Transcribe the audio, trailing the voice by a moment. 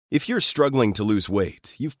If you're struggling to lose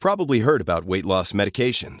weight, you've probably heard about weight loss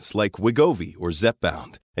medications like Wegovy or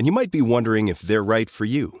Zepbound, and you might be wondering if they're right for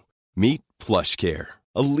you. Meet PlushCare,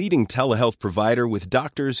 a leading telehealth provider with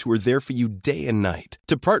doctors who are there for you day and night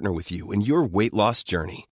to partner with you in your weight loss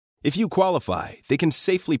journey. If you qualify, they can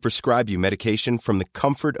safely prescribe you medication from the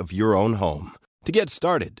comfort of your own home. To get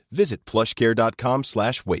started, visit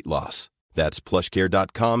plushcare.com/weightloss. That's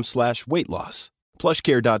plushcare.com/weightloss.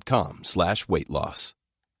 plushcare.com/weightloss.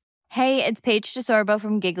 Hey, it's Paige DeSorbo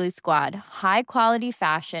from Giggly Squad. High quality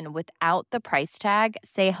fashion without the price tag.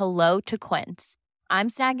 Say hello to Quince. I'm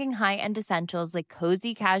snagging high-end essentials like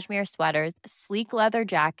cozy cashmere sweaters, sleek leather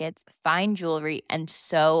jackets, fine jewelry, and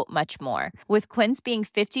so much more. With Quince being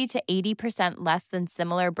 50 to 80% less than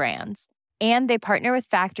similar brands. And they partner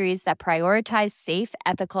with factories that prioritize safe,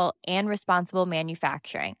 ethical, and responsible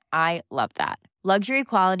manufacturing. I love that. Luxury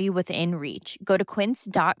quality within reach. Go to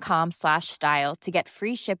quince.com/style to get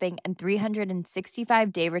free shipping and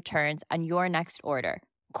 365-day returns on your next order.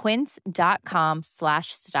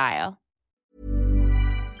 Quince.com/style.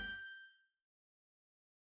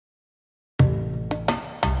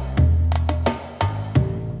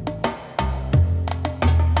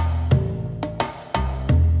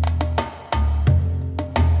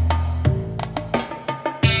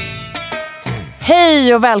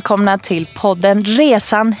 Hej och välkomna till podden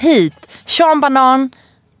Resan hit. Sean Banan,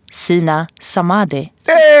 Sina Samadi.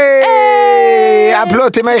 Hey!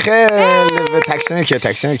 Applåd till mig själv. Hey! Tack så mycket. Det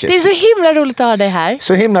är så himla roligt att ha dig här.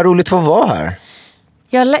 Så himla roligt att få vara här.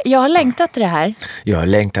 Jag har längtat till det här. Jag har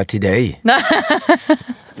längtat till dig.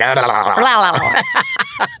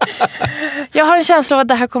 Jag har en känsla av att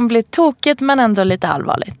det här kommer bli tokigt men ändå lite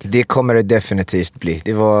allvarligt. Det kommer det definitivt bli.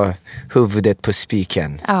 Det var huvudet på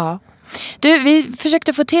spiken. Ja. Du, vi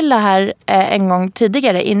försökte få till det här en gång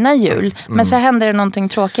tidigare innan jul. Men så hände det någonting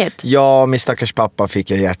tråkigt. Ja, min stackars pappa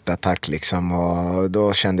fick en hjärtattack liksom. Och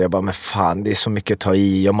då kände jag bara, men fan, det är så mycket att ta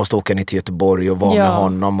i. Jag måste åka ner till Göteborg och vara med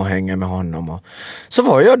honom och hänga med honom. Och så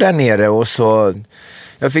var jag där nere och så...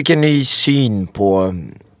 Jag fick en ny syn på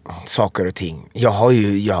saker och ting. Jag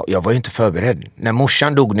var ju inte förberedd. När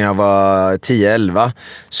morsan dog när jag var 10-11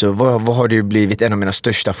 så har det ju blivit en av mina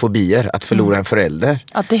största fobier att förlora en förälder.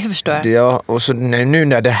 Ja, det förstår jag. Ja, och så nu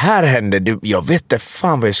när det här hände, jag vet inte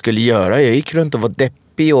fan vad jag skulle göra. Jag gick runt och var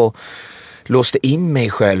deppig och låste in mig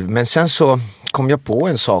själv. Men sen så kom jag på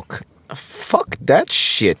en sak. Fuck that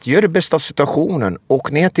shit. Gör det bästa av situationen.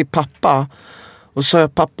 Åk ner till pappa och sa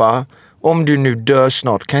jag, pappa, om du nu dör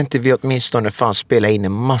snart, kan inte vi åtminstone fan spela in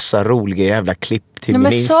en massa roliga jävla klipp till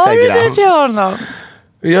min Instagram? Men sa du det till honom?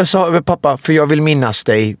 Jag sa, pappa, för jag vill minnas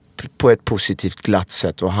dig på ett positivt glatt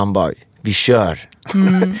sätt. Och han bara, vi kör.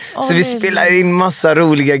 Så vi spelar in massa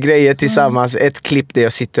roliga grejer tillsammans. Ett klipp där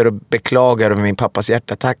jag sitter och beklagar över min pappas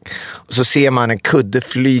hjärtattack. Och så ser man en kudde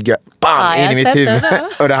flyga in i mitt huvud.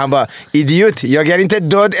 Och där han bara, idiot, jag är inte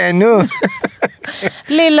död ännu.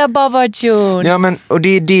 Lilla Baba June. Ja, men och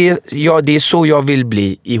det är så jag vill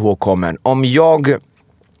bli ihågkommen. Om jag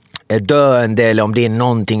är döende eller om det är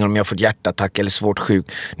någonting, om jag har fått hjärtattack eller svårt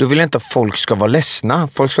sjuk, då vill jag inte att folk ska vara ledsna.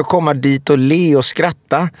 Folk ska komma dit och le och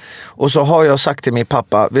skratta. Och så har jag sagt till min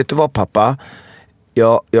pappa, vet du vad pappa?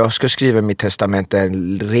 Jag ska skriva i mitt testament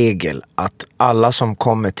en regel att alla som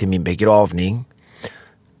kommer till min begravning,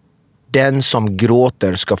 den som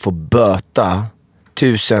gråter ska få böta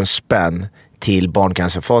 1000 spänn till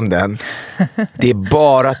Barncancerfonden. Det är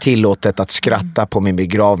bara tillåtet att skratta på min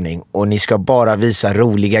begravning och ni ska bara visa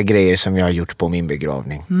roliga grejer som jag har gjort på min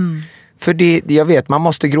begravning. För jag vet, man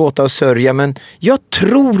måste gråta och sörja, men jag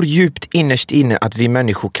tror djupt innerst inne att vi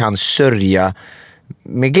människor kan sörja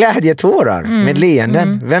med glädjetårar, med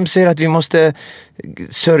leenden. Vem säger att vi måste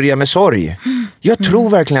sörja med sorg? Jag tror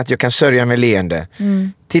verkligen att jag kan sörja med leende.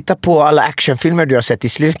 Titta på alla actionfilmer du har sett i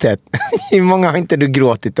slutet. Hur många har inte du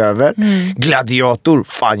gråtit över? Gladiator,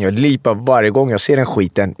 fan jag lipar varje gång jag ser den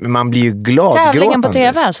skiten. Men man blir ju glad. Tävlingen på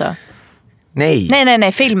tv alltså?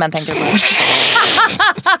 Nej, filmen tänker jag på.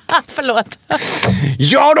 Förlåt.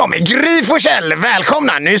 Ja då, med Gry Forssell,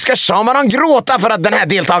 välkomna. Nu ska Sean gråta för att den här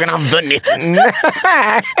deltagaren har vunnit.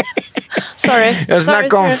 Sorry. Jag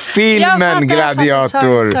snackar om filmen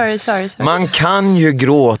Gladiator. Sorry. Man kan ju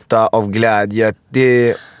gråta av glädje.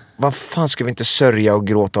 Vad fan ska vi inte sörja och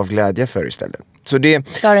gråta av glädje för istället? Så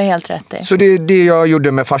det har du helt rätt i. Så det är det jag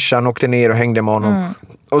gjorde med farsan, åkte ner och hängde med honom.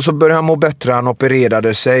 Och så började han må bättre, han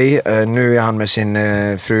opererade sig. Nu är han med sin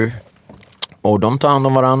fru. Och de tar hand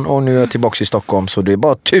om varann och nu är jag tillbaka i Stockholm. Så det är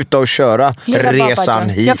bara att tuta och köra resan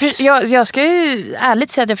hit. Jag ska ju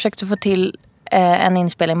ärligt säga att jag försökte få till en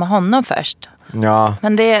inspelning med honom först. Ja.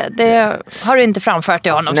 Men det har du inte framfört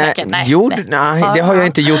till honom säkert? Nej, det har jag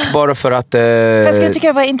inte gjort bara för att... För jag skulle tycka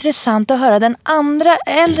det var intressant att höra den andra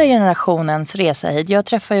äldre generationens resa hit. Jag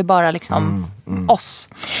träffar ju bara liksom oss.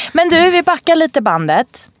 Men du, vi backar lite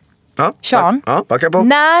bandet. Ja, Sean, backa på.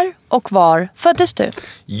 när och var föddes du?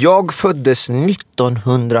 Jag föddes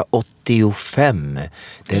 1985.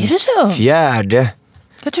 Den Är det så? 4:e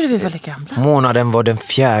Jag trodde vi var lika gamla. månaden var den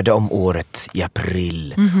 4:e om året i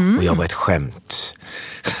april. Och jag var ett skämt.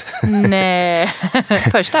 Nej,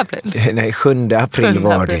 1 april. Nej, 7 april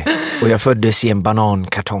var det. Och jag föddes i en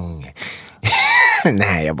banankartong.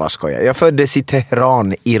 Nej, jag bara skojar. Jag föddes i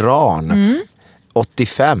Teheran, Iran.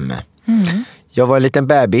 85. Jag var en liten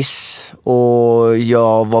bebis och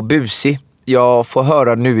jag var busig. Jag får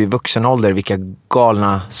höra nu i vuxen ålder vilka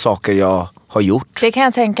galna saker jag har gjort. Det kan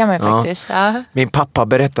jag tänka mig faktiskt. Ja. Min pappa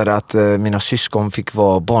berättade att mina syskon fick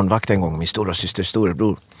vara barnvakt en gång, min stora syster,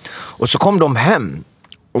 storebror. Och så kom de hem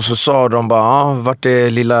och så sa de bara, vart är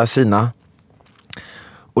lilla Sina?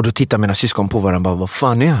 Och då tittade mina syskon på varandra och bara, vad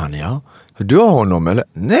fan är han? Ja? Du har honom eller?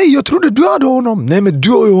 Nej, jag trodde du hade honom. Nej, men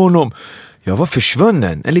du har ju honom. Jag var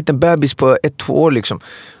försvunnen. En liten bebis på 1-2 år liksom.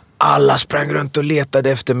 Alla sprang runt och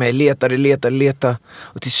letade efter mig. Letade.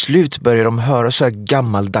 Och till slut började de höra så här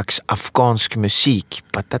gammaldags afghansk musik.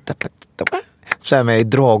 Så här med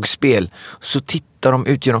dragspel. Så tittar de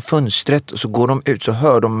ut genom fönstret och så går de ut så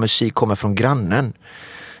hör de musik komma från grannen.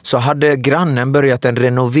 Så hade grannen börjat en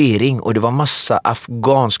renovering och det var massa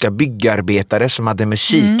afghanska byggarbetare som hade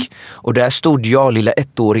musik. Och där stod jag, lilla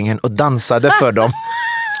 1-åringen, och dansade för dem.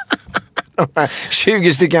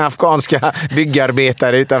 20 stycken afghanska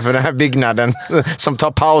byggarbetare utanför den här byggnaden som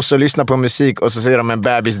tar paus och lyssnar på musik och så ser de en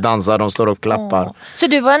bebis dansa och de står och klappar. Så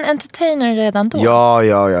du var en entertainer redan då? Ja.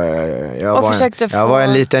 Jag var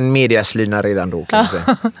en liten mediaslyna redan då, kan man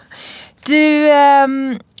säga. Du,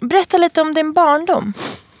 berätta lite om din barndom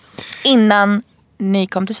innan ni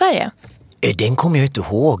kom till Sverige. Den kommer jag inte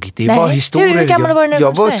ihåg. Det är bara historier. Hur gammal var du när du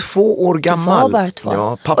kom till Jag Sverige? var 2 år gammal. Du var bara 2.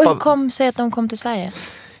 Ja, pappa... Och hur kom sig att de kom till Sverige?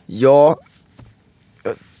 Ja,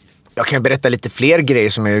 jag kan berätta lite fler grejer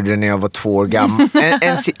som jag gjorde när jag var 2 år gammal.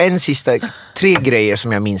 En sista 3 grejer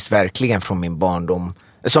som jag minns verkligen från min barndom.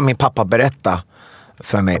 Som min pappa berättade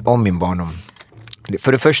för mig om min barndom.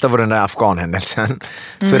 För det första var den där afghanhändelsen.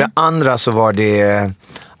 För det andra så var det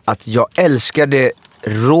att jag älskade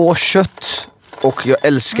råkött. Och jag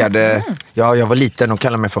älskade, jag var liten och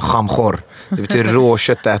kallade mig för khamkhor. Det betyder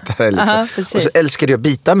råköttätare liksom. Och så älskade jag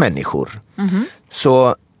bita människor.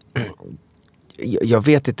 Så jag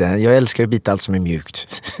vet inte, jag älskar att bita allt som är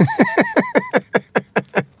mjukt.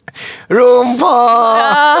 Rumpa!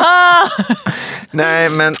 Nej,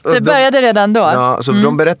 men Det började redan då? Ja, så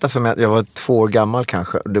de berättade för mig att jag var 2 år gammal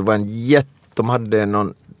kanske. Det var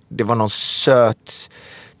det var någon söt,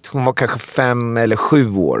 hon var kanske 5 eller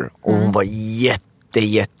 7 år och hon var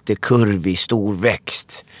jättekurvig, stor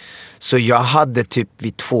växt. Så jag hade typ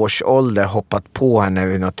vid 2 års ålder hoppat på henne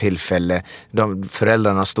vid något tillfälle.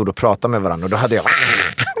 Föräldrarna stod och pratade med varandra och då hade jag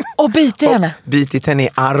och bitit henne i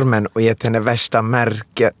armen och gett henne värsta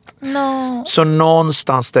märket. No. Så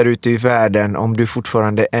någonstans där ute i världen, om du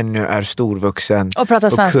fortfarande ännu är storvuxen och pratar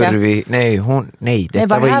svenska. Och kurvig,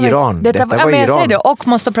 detta var Iran. Detta var Iran. Jag säger det, och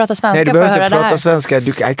måste prata svenska. Nej, du behöver inte prata svenska.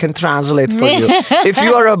 I can translate for you. If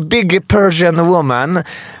you are a big Persian woman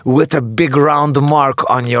with a big round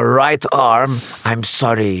mark on your right arm, I'm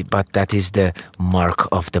sorry, but that is the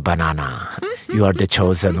mark of the banana. You are the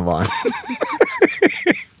chosen one.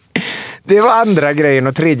 Det var andra grejen,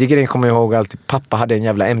 och tredje grejen kommer jag ihåg alltid. Pappa hade en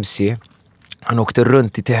jävla MC. Han åkte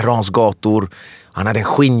runt i Teherans gator. Han hade en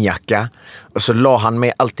skinnjacka. Och så la han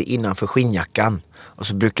mig alltid innanför skinnjackan. Och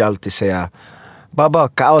så brukar jag alltid säga Baba,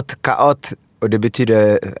 kaot. Och det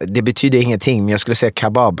betyder ingenting, men jag skulle säga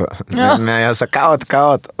kebab. Ja. Men jag sa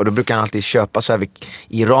kaot. Och då brukar han alltid köpa så här i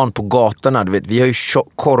Iran på gatorna. Du vet, vi har ju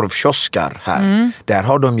korvkioskar här. Där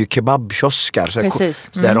har de ju kebabkioskar. Så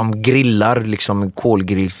där de grillar liksom en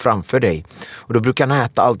kolgrill framför dig. Och då brukar han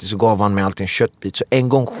äta alltid, så gav han mig alltid en köttbit. Så en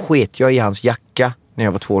gång sket jag i hans jacka när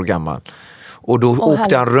jag var 2 år gammal. Och då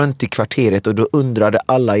åkte han runt i kvarteret och då undrade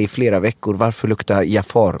alla i flera veckor varför luktar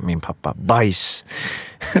Jafar, min pappa, bajs.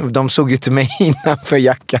 De såg ju till mig innanför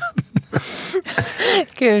jackan.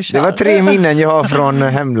 Gud, det var 3 minnen jag har från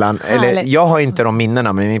hemland. Eller jag har inte de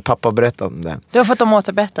minnena, men min pappa berättade om det. Du har fått dem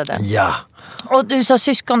återberättade? Ja. Och du sa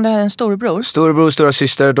syskon, du har en storebror? Storebror och stora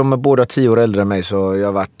syster, de är båda 10 år äldre än mig, så jag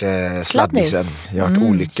har varit sladdisen. Jag har varit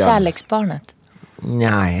olika. Kärleksbarnet.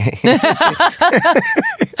 Nej.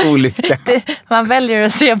 Olycka. Man väljer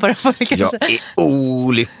att se på det på olika sätt. Jag är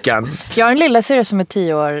olyckan. Jag har en lilla syster som är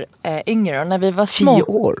 10 år yngre. Och när vi var små... 10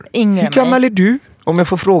 år? Yngre. Hur gammal är du? Om jag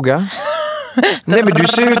får fråga. Nej, men du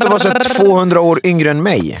ser ut att vara så 200 år yngre än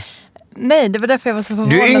mig. Nej, det var därför jag var så förvånad.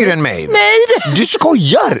 Du är yngre än mig. Nej. Du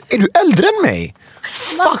skojar. Är du äldre än mig?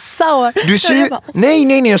 Massa år. Du ser...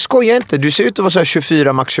 Nej, jag skojar inte. Du ser ut att vara så här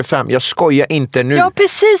 24, max 25. Jag skojar inte nu. Jag har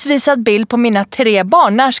precis visat bild på mina 3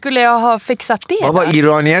 barn. När skulle jag ha fixat det? Vad var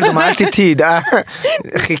iranier? De har alltid tid.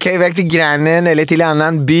 Skicka iväg till grannen eller till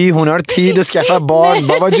annan by. Hon har tid att skaffa barn.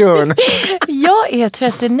 Baba John. Jag är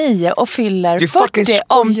 39 och fyller Du 40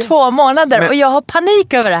 om 2 månader. Och jag har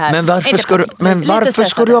panik över det här. Men varför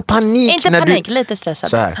ska du ha panik? Inte panik, lite stressad.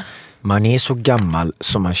 Så här, man är så gammal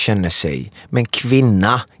som man känner sig. Men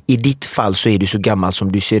kvinna, i ditt fall så är du så gammal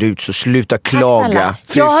som du ser ut. Så sluta klaga.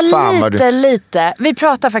 Jag har lite. Vi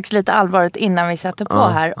pratar faktiskt lite allvarligt innan vi sätter på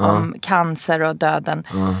här om cancer och döden.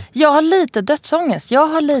 Jag har lite dödsångest. Jag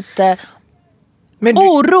har lite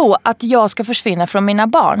oro att jag ska försvinna från mina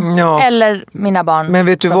barn. Ja. Eller mina barn. Men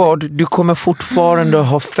vet du vad? Du kommer fortfarande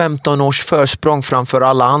ha 15 års försprång framför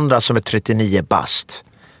alla andra som är 39 bast.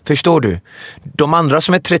 Förstår du? De andra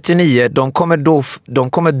som är 39, de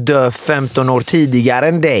kommer dö 15 år tidigare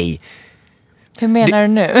än dig. Hur menar du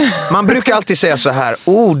nu? Man brukar alltid säga så här: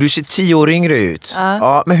 du ser 10 år yngre ut.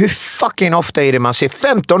 Ja, men hur fucking ofta är det man ser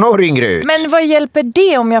 15 år yngre ut? Men vad hjälper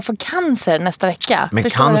det om jag får cancer nästa vecka? Men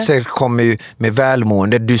Förstår cancer du? kommer ju med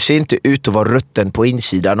välmående. Du ser inte ut att vara rutten på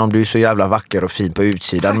insidan om du är så jävla vacker och fin på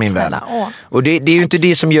utsidan. Tack, min vän. Och det är ju inte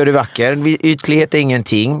det som gör dig vacker. Ytlighet är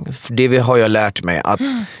ingenting. Det har jag lärt mig att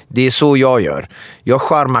det är så jag gör. Jag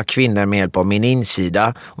charmar kvinnor med hjälp av min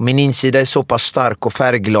insida. Och min insida är så pass stark och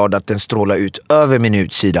färgglad att den strålar ut över min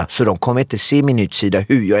utsida. Så de kommer inte se min utsida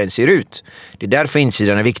hur jag än ser ut. Det är därför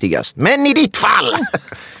insidan är viktigast. Men i ditt fall!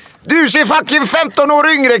 Du ser fucking 15 år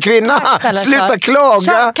yngre, kvinna! Tack, sluta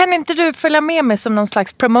klaga! Kan inte du följa med mig som någon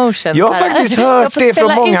slags promotion? Jag har faktiskt hört det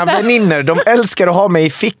från många vänner. De älskar att ha mig i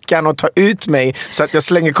fickan och ta ut mig så att jag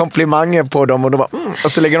slänger komplimanger på dem och,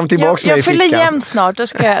 och så lägger de tillbaka mig i fickan. Jag fyller jämnt snart, då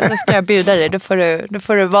ska jag bjuda dig. Då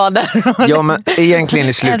får du vara där. Ja, men egentligen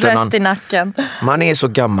i slutändan. En röst i nacken. Man är så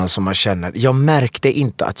gammal som man känner. Jag märkte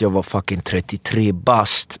inte att jag var fucking 33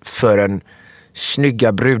 bast förrän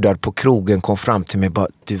snygga brudar på krogen kom fram till mig och bara: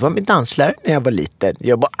 du var min danslärare när jag var liten.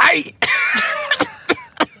 Jag bara, aj!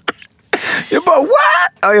 Jag bara,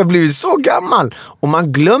 what? Jag blev så gammal. Och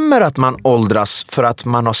man glömmer att man åldras för att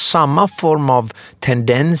man har samma form av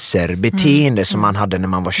tendenser, beteende som man hade när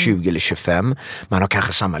man var 20 eller 25. Man har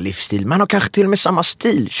kanske samma livsstil. Man har kanske till och med samma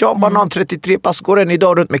stil. Sean Banan, 33 pass, går än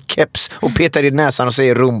idag runt med keps och petar i näsan och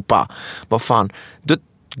säger rumpa. Vad fan, då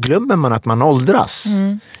glömmer man att man åldras.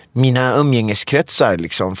 Mina umgängeskretsar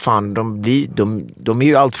liksom, fan, de är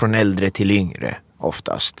ju allt från äldre till yngre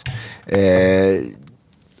oftast.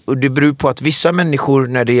 Och det beror på att vissa människor,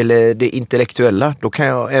 när det gäller det intellektuella, då kan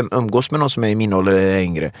jag umgås med någon som är i min ålder eller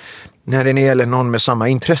yngre. När det gäller någon med samma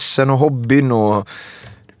intressen och hobbyn och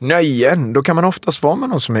nöjen, då kan man oftast vara med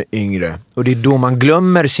någon som är yngre. Och det är då man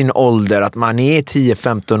glömmer sin ålder, att man är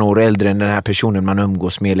 10-15 år äldre än den här personen man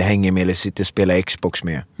umgås med eller hänger med eller sitter och spelar Xbox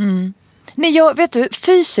med. Nej, jag vet du,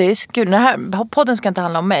 fysiskt, gud, den här podden ska inte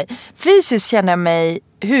handla om mig. Fysiskt känner jag mig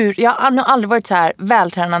jag har nog aldrig varit så här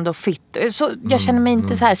vältränande och fit. Så jag känner mig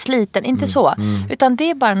inte så här sliten, inte så. Utan det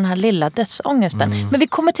är bara den här lilla dödsångesten. Men vi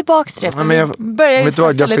kommer tillbaka till det. Ja, men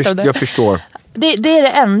jag förstår. Det är det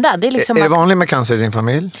enda. Det är liksom är det vanligt med cancer i din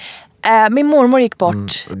familj? Min mormor gick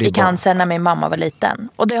bort i cancer när min mamma var liten.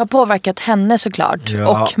 Och det har påverkat henne såklart. Ja.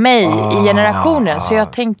 Och mig i generationer. Så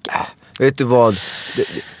jag tänker... Vet du vad?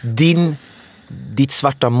 Ditt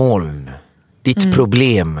svarta moln, ditt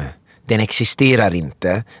problem, den existerar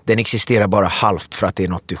inte. Den existerar bara halvt för att det är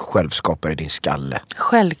något du själv skapar i din skalle.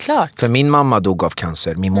 Självklart. För min mamma dog av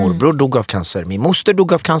cancer, min morbror dog av cancer, min moster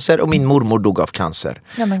dog av cancer och min mormor dog av cancer.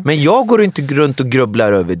 Ja, men jag går inte runt och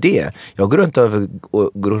grubblar över det. Jag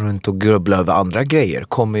går runt och grubblar över andra grejer.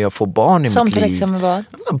 Kommer jag få barn i mitt liv? Som till exempel vad?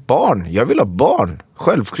 Barn, jag vill ha barn,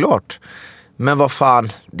 självklart. Men vad fan,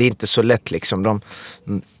 det är inte så lätt liksom.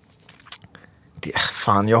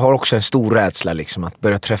 Fan, jag har också en stor rädsla liksom, att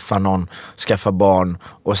börja träffa någon, skaffa barn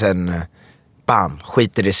och sen bam,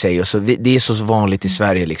 skiter det sig. Och så, det är så vanligt i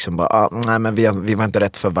Sverige liksom, bara, nej men vi var inte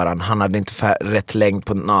rätt för varandra. Han hade inte rätt längd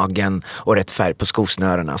på nageln och rätt färg på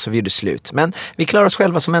skosnörerna, så vi gjorde slut. Men vi klarar oss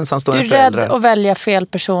själva som ensamstående föräldrar. Du är rädd att välja fel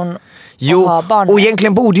person och ha barn. Och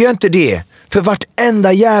egentligen borde jag inte det. För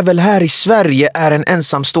vartenda jävel här i Sverige är en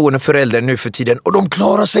ensamstående förälder nu för tiden. Och de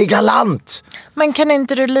klarar sig galant. Men kan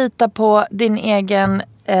inte du lita på din egen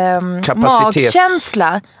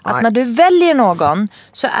magkänsla att när du väljer någon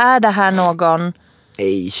så är det här någon.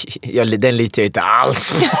 Nej, den litar jag inte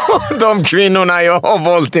alls på. De kvinnorna jag har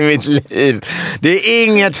valt i mitt liv. Det är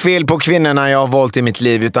inget fel på kvinnorna jag har valt i mitt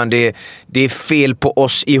liv, utan det är fel på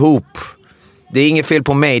oss ihop. Det är inget fel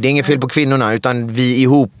på mig, det är inget fel på kvinnorna, utan vi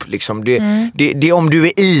ihop liksom. Det är om du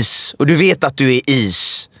är is och du vet att du är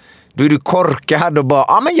is. Då är du korkad och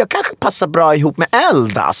bara, men jag kanske passar bra ihop med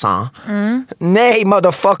eld alltså. Nej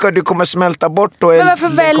motherfucker, du kommer smälta bort. Men varför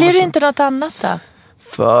väljer du inte något annat då?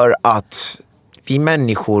 För att vi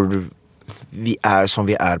människor, vi är som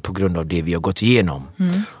vi är på grund av det vi har gått igenom.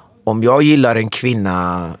 Om jag gillar en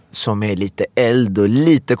kvinna som är lite eld och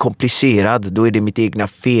lite komplicerad, då är det mitt egna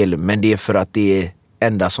fel. Men det är för att det är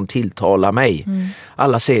enda som tilltalar mig.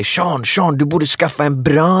 Alla säger, Sean, du borde skaffa en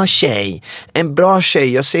bra tjej. En bra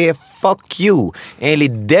tjej, jag säger fuck you.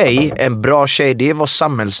 Enligt dig, en bra tjej, det är vad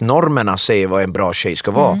samhällsnormerna säger vad en bra tjej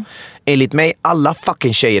ska vara. Enligt mig, alla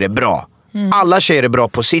fucking tjejer är bra. Alla tjejer är bra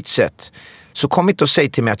på sitt sätt. Så kom inte och säg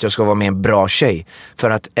till mig att jag ska vara med en bra tjej. För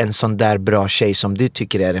att en sån där bra tjej som du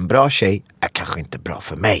tycker är en bra tjej är kanske inte bra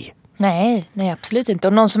för mig. Nej, absolut inte.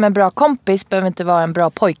 Och någon som är bra kompis behöver inte vara en bra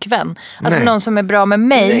pojkvän. Alltså någon som är bra med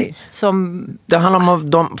mig. Som... Det handlar om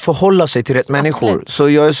att de får hålla sig till rätt människor. Absolut. Så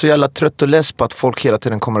jag är så jävla trött och less på att folk hela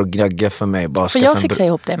tiden kommer och gnagga för mig. Bara för jag fixar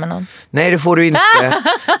ihop det med någon. Nej, det får du inte.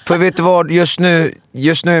 För vet du vad, just nu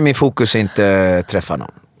är min fokus inte träffa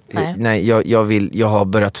någon. Nej, jag har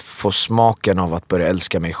börjat få smaken av att börja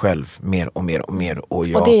älska mig själv mer och mer och mer. Och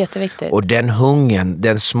det är jätteviktigt. Och den hungern,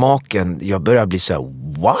 den smaken, jag börjar bli så här: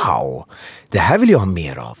 wow, det här vill jag ha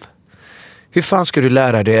mer av. Hur fan ska du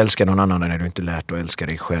lära dig att älska någon annan när du inte lärt att älska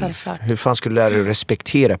dig själv? Självklart. Hur fan ska du lära dig att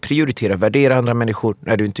respektera, prioritera, värdera andra människor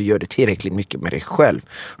när du inte gör det tillräckligt mycket med dig själv?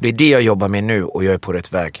 Och det är det jag jobbar med nu och jag är på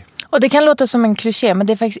rätt väg. Och det kan låta som en kliché, men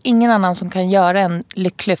det är faktiskt ingen annan som kan göra en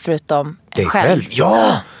lycklig förutom dig själv.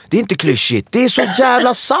 Ja, det är inte klyschigt. Det är så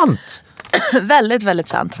jävla sant. Väldigt, väldigt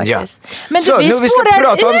sant faktiskt. Ja. Men så, vi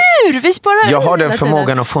spårar ur. Jag har den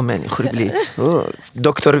förmågan att få människor att bli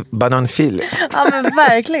Dr. Bananfil. Ja, men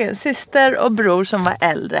verkligen. Syster och bror som var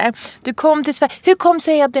äldre. Du kom till Sverige. Hur kom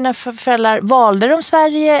sig att dina föräldrar valde de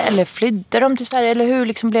Sverige eller flydde de till Sverige? Eller hur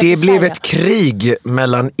liksom blev det blev Sverige? Ett krig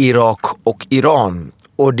mellan Irak och Iran.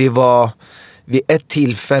 Och det var vid ett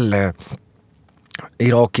tillfälle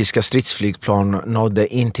irakiska stridsflygplan nådde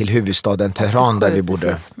in till huvudstaden Teheran där vi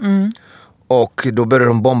bodde. Och då började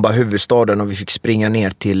de bomba huvudstaden och vi fick springa ner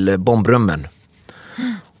till bombrummen.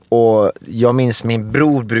 Och jag minns min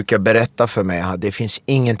bror brukar berätta för mig att det finns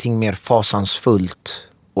ingenting mer fasansfullt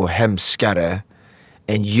och hemskare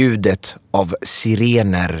än ljudet av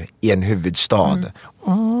sirener i en huvudstad.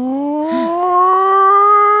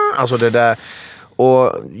 Alltså det där.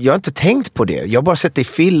 Och jag har inte tänkt på det. Jag har bara sett det i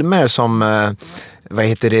filmer som vad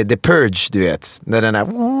heter det? The Purge, du vet. När den är...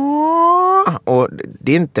 Och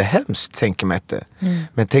det är inte hemskt, tänker man inte.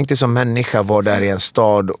 Men tänk dig som människa var där i en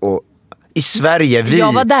stad och i Sverige,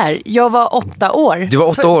 Jag var där. Jag var 8 år. Du var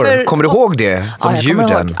 8 år. Kommer du ihåg det? De ljuden?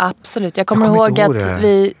 Kommer ihåg, absolut. Jag kommer ihåg att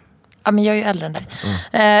vi... Ja, men jag är ju äldre än dig.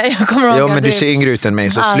 Jag kommer ihåg men du ser yngre ut än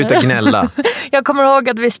mig, så sluta gnälla. Jag kommer ihåg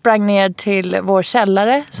att vi sprang ner till vår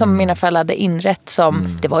källare som mina föräldrar hade inrätt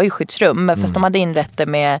som, det var ju skyddsrum, fast de hade inrätt det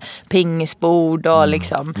med pingisbord och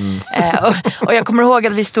liksom. Och jag kommer ihåg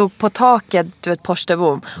att vi stod på taket, du vet,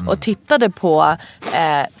 Porstebom, och tittade på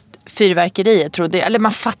fyrverkeriet, trodde jag. Eller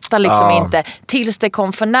man fattar liksom inte tills det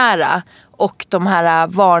kom för nära och de här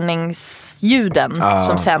varningsljuden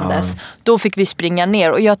som sändes. Då fick vi springa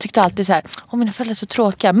ner och jag tyckte alltid så här: mina föräldrar är så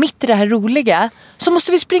tråkiga. Mitt i det här roliga så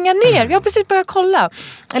måste vi springa ner. Vi har precis börjat kolla.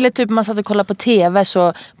 Eller typ man satt och kollade på tv,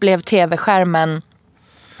 så blev tv-skärmen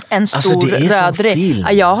en stor röd film.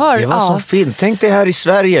 Det var som film. Tänk dig här i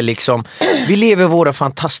Sverige liksom. Vi lever våra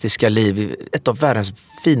fantastiska liv i ett av världens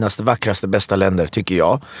finaste, vackraste, bästa länder, tycker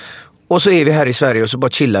jag. Och så är vi här i Sverige och så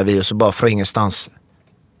bara chillar vi och så bara från ingenstans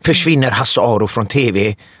försvinner Hasse Aro från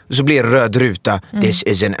tv och så blir det röd ruta. This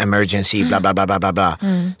is an emergency, bla bla bla bla bla.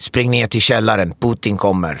 Spring ner till källaren, Putin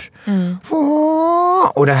kommer.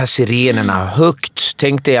 Och de här sirenerna högt.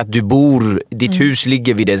 Tänk dig att du bor, ditt hus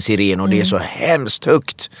ligger vid en siren och det är så hemskt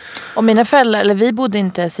högt. Och mina föräldrar, eller vi bodde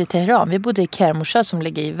inte ens i Teheran, vi bodde i Kermosha som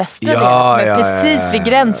ligger i västra delen, som är precis vid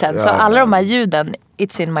gränsen. Så alla de här ljuden,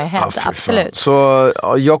 it's in my head, absolut. Så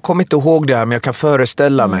jag kommer inte ihåg det här, men jag kan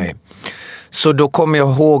föreställa mig. Så då kommer jag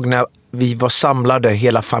ihåg när vi var samlade,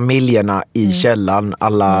 hela familjerna i källan,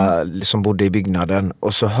 alla som bodde i byggnaden.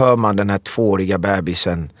 Och så hör man den här 2-åriga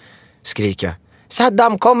bebisen skrika: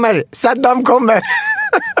 Saddam kommer! Saddam kommer!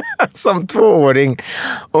 som 2-åring.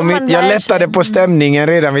 Och jag lättade på stämningen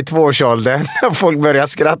redan vid 2-årsåldern. Folk började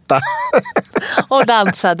skratta. Och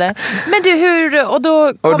dansade. Men du, och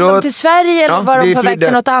då kom de till Sverige eller var de på väg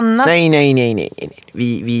till något annat? Nej.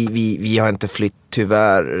 Vi har inte flytt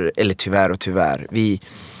tyvärr. Eller tyvärr.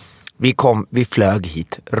 Vi flög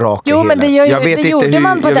hit raka hela. Jo, men det gjorde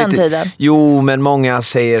man på den tiden. Jo, men många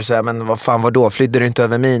säger så här, men vadå? Flydde du inte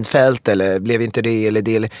över minfält eller blev inte det eller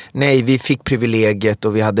det? Nej, vi fick privilegiet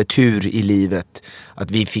och vi hade tur i livet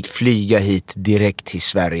att vi fick flyga hit direkt till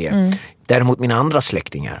Sverige. Däremot mina andra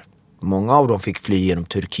släktingar, många av dem fick fly genom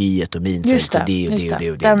Turkiet och minfält och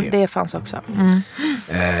det fanns också.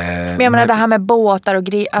 Men jag menar det här med båtar och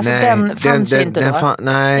grejer, alltså den fanns ju inte då.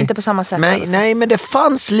 Nej. Inte på samma sätt. Nej, men det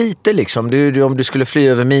fanns lite liksom. Om du skulle fly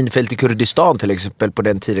över minfält i Kurdistan till exempel på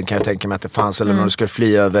den tiden kan jag tänka mig att det fanns. Eller när du skulle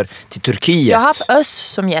fly över till Turkiet. Jag har haft Öss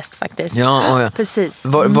som gäst faktiskt. Ja. Precis.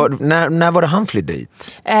 När var det han flydde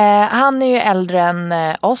hit? Han är ju äldre än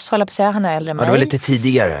oss, håller jag på att säga. Han är äldre än mig. Det var lite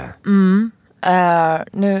tidigare.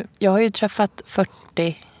 Jag har ju träffat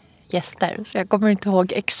 40 gäster så jag kommer inte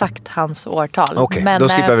ihåg exakt hans årtal. Okej, då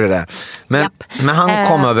skippar vi det där. Men han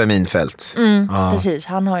kom över minfält. Precis,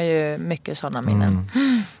 han har ju mycket sådana minnen.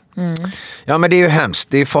 Ja, men det är ju hemskt.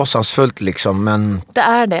 Det är fasansfullt liksom, men... Det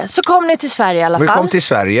är det. Så kom ni till Sverige i alla fall. Vi kom till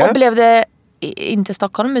Sverige. Och blev det inte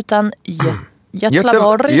Stockholm utan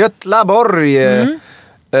Götlaborg. Götlaborg.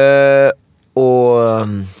 Och...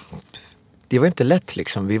 Det var inte lätt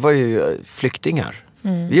liksom. Vi var ju flyktingar.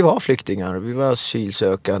 Vi var flyktingar. Vi var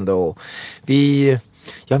asylsökande och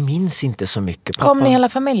jag minns inte så mycket. Pappa, kom ni hela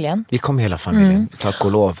familjen? Vi kom hela familjen, tack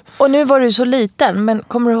och lov. Och nu var du så liten, men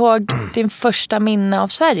kommer du ihåg din första minne av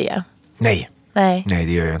Sverige? Nej, det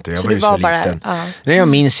gör jag inte. Jag var ju så liten. Nej, jag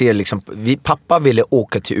minns liksom, pappa ville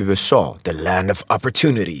åka till USA, the land of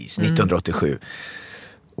opportunities, 1987.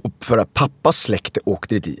 Och för att pappas släkte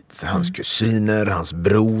åkte dit. Hans kusiner, hans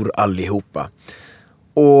bror, allihopa.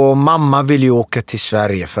 Och mamma ville ju åka till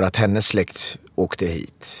Sverige för att hennes släkt åkte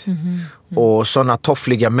hit. Och sådana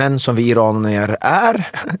toffliga män som vi iranier är...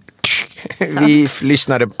 Vi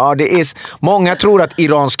lyssnade. Ja, det är många tror att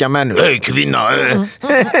iranska män, kvinna.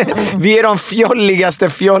 Vi är de fjolligaste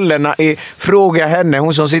fjollorna. Fråga henne,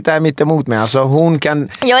 hon som sitter här mitt emot mig. Alltså, hon kan...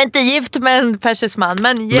 Jag är inte gift med en persisk man,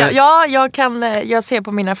 men jag ser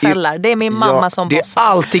på mina föräldrar. Det är min mamma som bossar. Det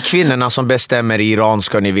är alltid kvinnorna som bestämmer i Iran,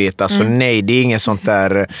 ska ni veta. Så nej, det är inget sånt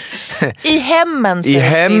där... I hemmen. I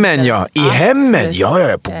hemmen, ja. I hemmen,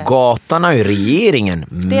 ja. På gatorna i regeringen.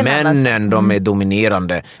 Männen, de är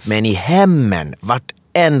dominerande. Men i hemmen,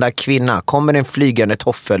 vartenda kvinna, kommer en flygande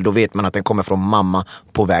toffel, då vet man att den kommer från mamma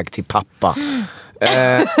på väg till pappa.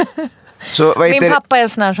 Så, min pappa är en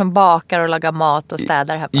sån här som bakar och lagar mat och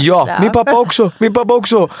städar här. Ja, min pappa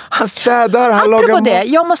också. Han städar, han lagar mat. Det,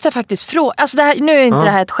 jag måste faktiskt fråga, alltså nu är inte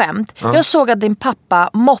det här ett skämt. Jag såg att din pappa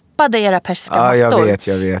moppade era persiska mattor.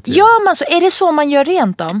 Jag vet. Gör man så? Är det så man gör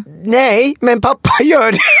rent dem? Nej, men pappa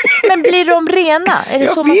gör det. Men blir de rena? Är det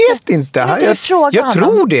jag vet inte. Jag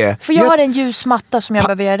tror det. För jag har en ljus matta som jag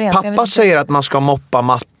behöver göra rent. Pappa säger att man ska moppa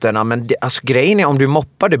mattorna, men alltså, grejen är om du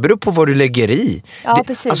moppar, det beror på vad du lägger i. Ja,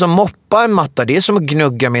 precis. Alltså moppa en matta, det är som att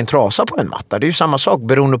gnugga med en trasa på en matta. Det är ju samma sak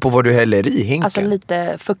beroende på vad du häller i hinken. Alltså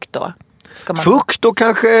lite fukt då? Fukt och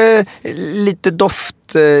kanske lite doft,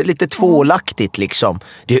 lite tvålaktigt liksom.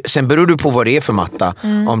 Sen beror du på vad det är för matta.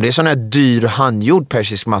 Om det är sån här dyr handgjord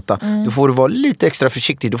persisk matta, då får du vara lite extra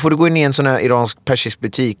försiktig. Då får du gå in i en sån här iransk persisk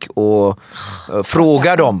butik och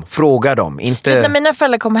fråga dem. Inte... När mina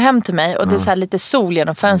föräldrar kommer hem till mig och det är så här lite sol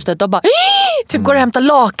genom fönstret och bara typ går och hämtar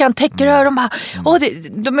lakan, täcker över och bara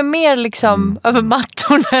de är mer liksom över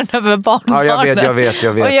mattorna än över barnbarnen. Ja, jag vet.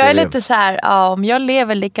 Och jag är lite så här, om jag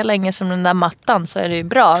lever lika länge som den där mattan så är det ju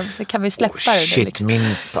bra. Så kan vi släppa det. Shit, liksom.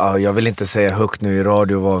 Jag vill inte säga högt nu i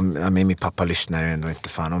radio men min pappa lyssnar ändå inte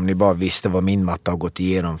fan. Om ni bara visste vad min matta har gått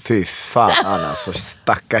igenom. Fy fan alltså,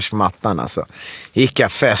 stackars mattan alltså. Vilka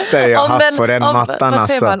fester jag har haft på den mattan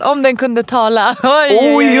alltså. Om den kunde tala.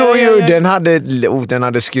 Oj. Den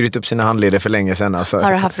hade skurit upp sina handleder för länge sedan alltså.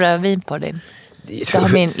 Har du haft rödvin på din? Det har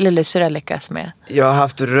min lilla syra lyckats med. Jag har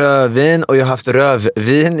haft rödvin och jag har haft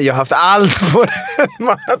rövvin. Jag har haft allt på den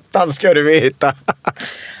mattan, ska du veta.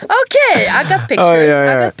 Okej, I got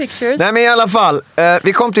pictures. I got pictures. Nej, men i alla fall,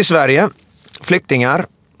 vi kom till Sverige, flyktingar.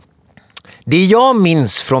 Det jag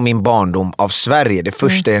minns från min barndom av Sverige, det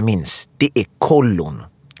första jag minns, det är kollon.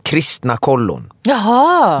 Kristna kollon.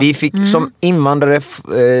 Jaha. Vi fick som invandrare,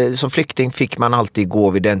 som flykting fick man alltid gå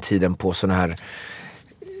vid den tiden på såna här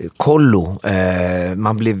kollo.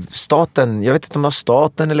 Man blev staten, jag vet inte om det var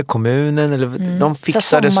staten eller kommunen eller de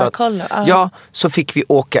fixade så att, så fick vi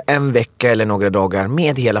åka en vecka eller några dagar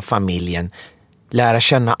med hela familjen lära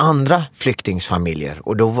känna andra flyktingsfamiljer.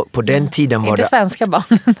 Och då, på den tiden var inte det... svenska barn.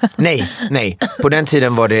 nej. På den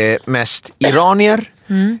tiden var det mest iranier,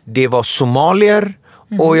 det var somalier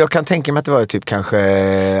och jag kan tänka mig att det var typ kanske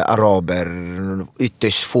araber,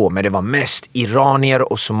 ytterst få, men det var mest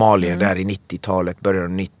iranier och somalier där i 90-talet, början av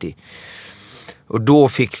 90. Och då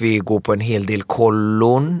fick vi gå på en hel del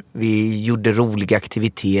kollon, vi gjorde roliga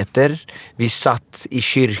aktiviteter, vi satt i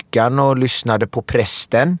kyrkan och lyssnade på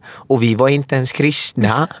prästen och vi var inte ens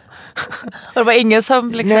kristna. Och det var ingen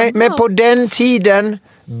som liksom... Nej, men på den tiden,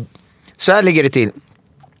 så här ligger det till.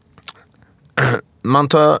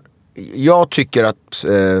 Jag tycker att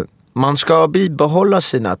man ska bibehålla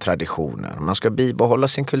sina traditioner. Man ska bibehålla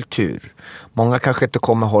sin kultur. Många kanske inte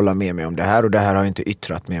kommer hålla med mig om det här. Och det här har jag inte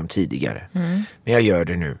yttrat mig om tidigare. Men jag gör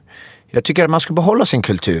det nu. Jag tycker att man ska behålla sin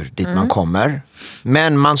kultur dit man kommer.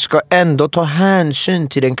 Men man ska ändå ta hänsyn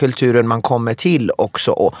till den kulturen man kommer till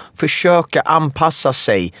också. Och försöka anpassa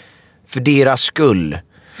sig för deras skull.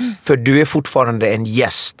 För du är fortfarande en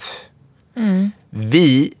gäst.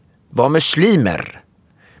 Vi var muslimer.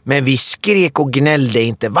 Men vi skrek och gnällde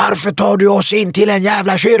inte. Varför tar du oss in till en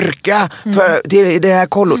jävla kyrka? Till det här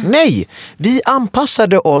kollot? Nej, vi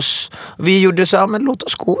anpassade oss. Vi gjorde så här, men låt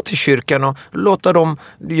oss gå till kyrkan och låta dem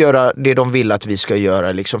göra det de vill att vi ska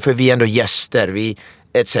göra. Liksom, för vi är ändå gäster,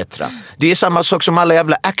 etc. Det är samma sak som alla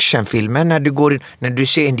jävla actionfilmer. När du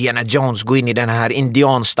ser Indiana Jones gå in i den här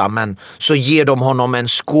indianstammen, så ger de honom en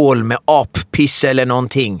skål med appiss eller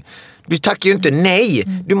någonting. Du tackar ju inte nej.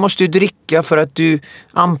 Du måste ju dricka för att du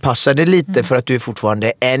anpassar dig lite för att du är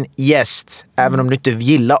fortfarande en gäst. Även om du inte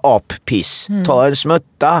gillar appiss. Ta en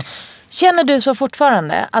smutta. Känner du så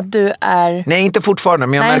fortfarande att du är... Nej, inte fortfarande,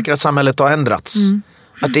 men jag märker att samhället har ändrats.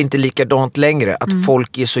 Att det inte är likadant längre. Att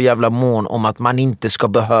folk är så jävla mån om att man inte ska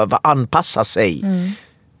behöva anpassa sig.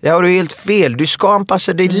 Det har du helt fel. Du ska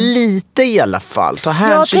anpassa dig lite i alla fall. Ta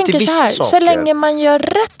hänsyn till vissa saker. Så länge man gör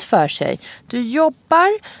rätt för sig. Du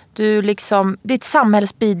jobbar, du liksom, det är ett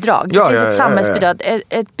samhällsbidrag. Det finns ett samhällsbidrag.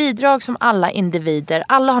 Ett bidrag som alla individer,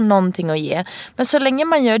 alla har någonting att ge. Men så länge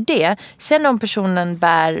man gör det, sen om personen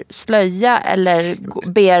bär slöja eller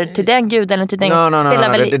ber till den guden eller till den...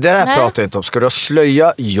 Det där pratar jag inte om. Ska du ha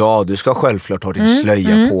slöja? Ja, du ska självklart ha din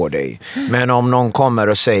slöja på dig. Men om någon kommer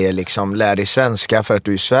och säger liksom, lär dig svenska för att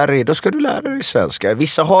du är i Sverige, då ska du lära dig svenska.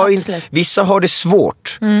 Vissa har det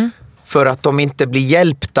svårt för att de inte blir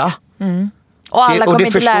hjälpta. Och alla kommer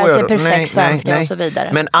inte lära sig perfekt svenska och så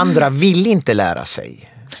vidare. Men andra vill inte lära sig.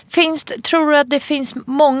 Tror du att det finns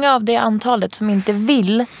många av det antalet som inte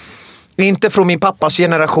vill? Inte från min pappas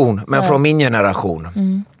generation, men från min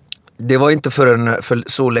generation. Det var inte för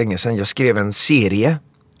så länge sedan jag skrev en serie.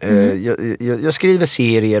 Jag skriver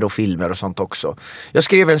serier och filmer och sånt också. Jag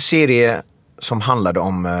skrev en serie som handlade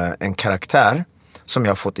om en karaktär som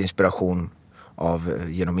jag har fått inspiration av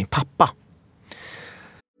genom min pappa.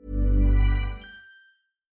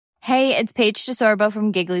 Hey, it's Paige DeSorbo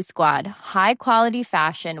from Giggly Squad. High quality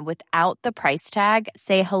fashion without the price tag.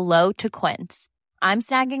 Say hello to Quince. I'm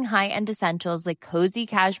snagging high-end essentials like cozy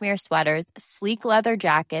cashmere sweaters, sleek leather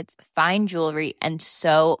jackets, fine jewelry, and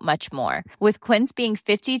so much more. With Quince being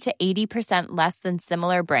 50 to 80% less than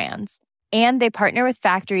similar brands. And they partner with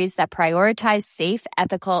factories that prioritize safe,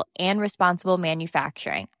 ethical, and responsible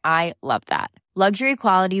manufacturing. I love that. Luxury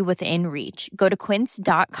quality within reach. Go to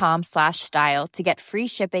quince.com/style to get free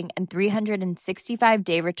shipping and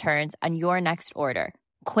 365-day returns on your next order.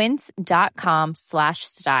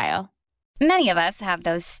 Quince.com/style. Many of us have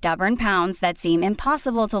those stubborn pounds that seem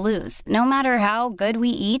impossible to lose, no matter how good we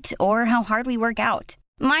eat or how hard we work out.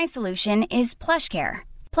 My solution is PlushCare.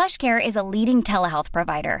 PlushCare is a leading telehealth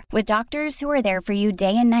provider with doctors who are there for you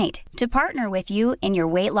day and night to partner with you in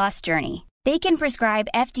your weight loss journey. They can prescribe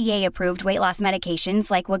FDA-approved weight loss medications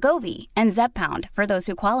like Wegovy and Zepbound for those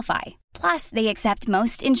who qualify. Plus, they accept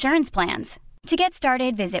most insurance plans. To get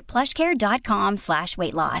started, visit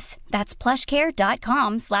plushcare.com/weightloss. That's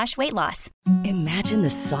plushcare.com/weightloss. Imagine the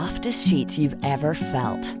softest sheets you've ever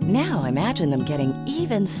felt. Now imagine them getting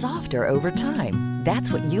even softer over time.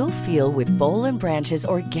 That's what you'll feel with Boll & Branch's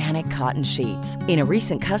organic cotton sheets. In a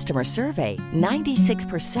recent customer survey,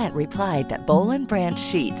 96% replied that Boll & Branch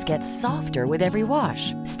sheets get softer with every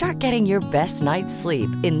wash. Start getting your best night's sleep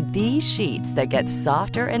in these sheets that get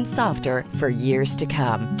softer and softer for years to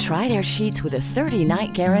come. Try their sheets with a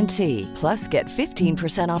 30-night guarantee. Plus, get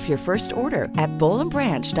 15% off your first order at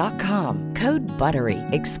bollandbranch.com. Code BUTTERY.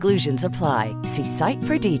 Exclusions apply. See site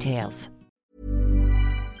for details.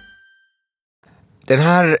 Den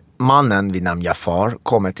här mannen vid namn Jafar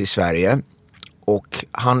kommer till Sverige och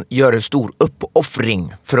han gör en stor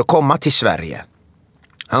uppoffring för att komma till Sverige.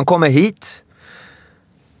 Han kommer hit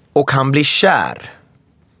och han blir kär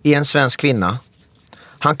i en svensk kvinna.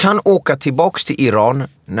 Han kan åka tillbaks till Iran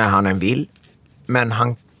när han än vill, men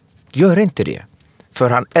han gör inte det. För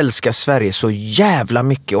han älskar Sverige så jävla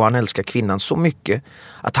mycket och han älskar kvinnan så mycket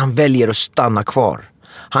att han väljer att stanna kvar.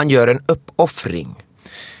 Han gör en uppoffring.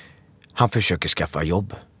 Han försöker skaffa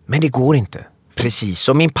jobb, men det går inte. Precis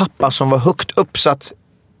som min pappa som var högt uppsatt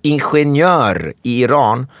ingenjör i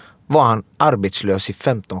Iran var han arbetslös i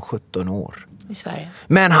 15-17 år. I Sverige.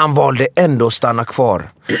 Men han valde ändå att stanna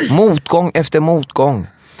kvar. Motgång efter motgång.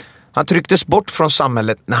 Han trycktes bort från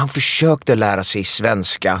samhället när han försökte lära sig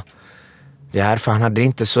svenska. Det är för han hade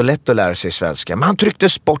inte så lätt att lära sig svenska. Men han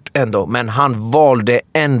trycktes bort ändå. Men han valde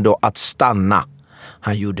ändå att stanna.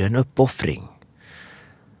 Han gjorde en uppoffring.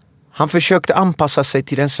 Han försökte anpassa sig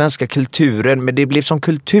till den svenska kulturen, men det blev som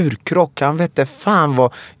kulturkrock. Han vet inte fan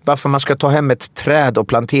varför man ska ta hem ett träd och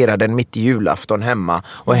plantera den mitt i julafton hemma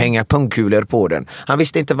och hänga pungkulor på den. Han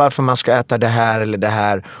visste inte varför man ska äta det här eller det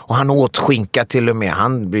här. Och han åt skinka till och med.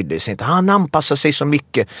 Han brydde sig inte. Han anpassade sig så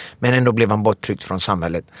mycket, men ändå blev han borttryckt från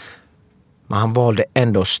samhället. Men han valde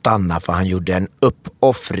ändå att stanna för han gjorde en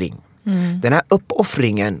uppoffring. Den här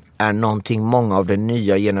uppoffringen är någonting många av den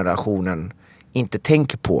nya generationen inte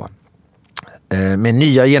tänker på. Med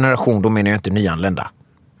nya generation då menar jag inte nyanlända.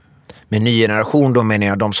 Med ny generation då menar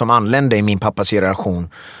jag de som anlände i min pappas generation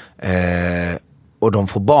och de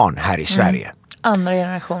får barn här i Sverige. Andra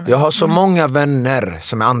generationen. Jag har så många vänner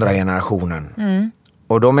som är andra generationen.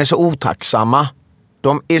 Och de är så otacksamma.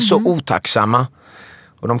 De är så otacksamma.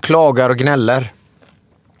 Och de klagar och gnäller.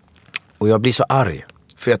 Och jag blir så arg.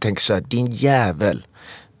 För jag tänker så här, din jävel.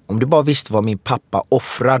 Om du bara visste vad min pappa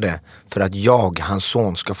offrade för att hans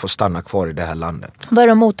son, ska få stanna kvar i det här landet. Vad är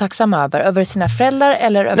de otacksamma över? Över sina föräldrar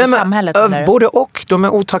eller över samhället? Både och. De är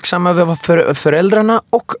otacksamma över föräldrarna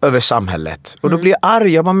och över samhället. Och då blir jag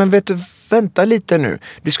arg. Jag bara, men vänta lite nu.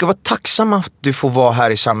 Du ska vara tacksam att du får vara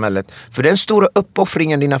här i samhället. För den stora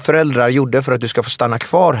uppoffringen dina föräldrar gjorde för att du ska få stanna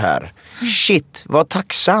kvar här. Shit, var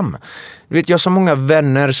tacksam. Du vet, jag har så många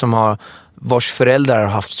vänner vars föräldrar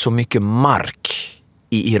har haft så mycket mark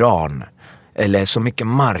i Iran eller så mycket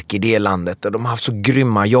mark i det landet och de har haft så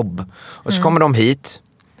grymma jobb och så kommer de hit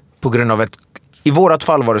på grund av i vårat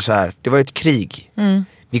fall var det så här, det var ett krig.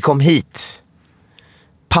 Vi kom hit,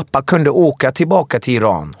 pappa kunde åka tillbaka till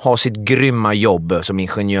Iran, ha sitt grymma jobb som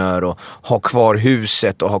ingenjör och ha kvar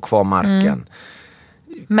huset och ha kvar marken.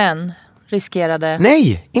 Men riskerade...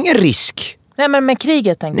 Nej, ingen risk. Nej, men med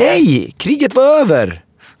kriget tänkte jag. Nej, kriget var över.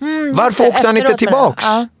 Varför åkte han inte tillbaks?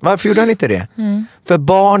 Ja. Varför gjorde han inte det? För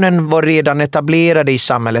barnen var redan etablerade i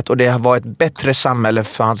samhället och det var ett bättre samhälle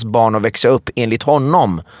för hans barn att växa upp enligt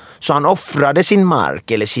honom. Så han offrade sin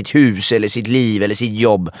mark eller sitt hus eller sitt liv eller sitt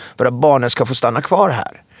jobb för att barnen ska få stanna kvar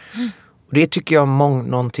här. Och det tycker jag är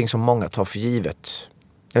någonting som många tar för givet.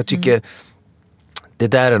 Jag tycker det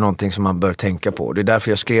där är någonting som man bör tänka på. Det är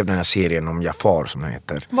därför jag skrev den här serien om Jafar som den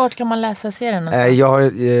heter. Vart kan man läsa serien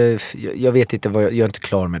någonstans? Jag vet inte, jag är inte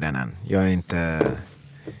klar med den än. Jag är inte...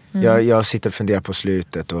 Jag sitter och funderar på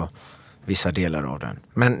slutet och vissa delar av den.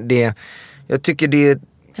 Men jag tycker det...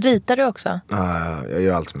 Ritar du också? Ja, jag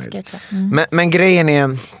gör allt möjligt. Men grejen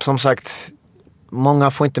är, som sagt...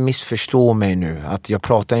 Många får inte missförstå mig nu. Att jag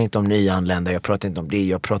pratar inte om nyanlända, jag pratar inte om det.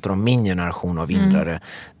 Jag pratar om min generation av invandrare.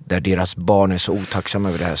 Där deras barn är så otacksamma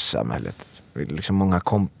över det här samhället. Liksom många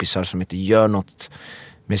kompisar som inte gör något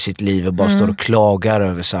med sitt liv och bara står och klagar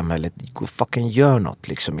över samhället. Gå fucking gör något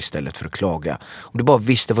liksom istället för att klaga. Om du bara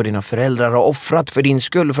visste vad dina föräldrar har offrat för din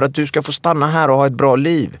skull för att du ska få stanna här och ha ett bra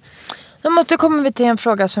liv. Då kommer vi till en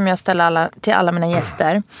fråga som jag ställer till alla mina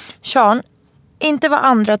gäster. Sean, inte vad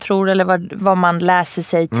andra tror eller vad man läser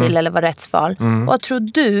sig till eller vad rättsval. Vad tror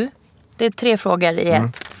du? Det är 3 frågor i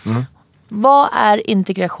ett. Vad är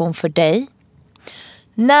integration för dig?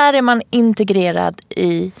 När är man integrerad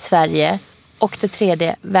i Sverige? Och det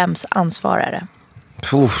 3, vems ansvar är det?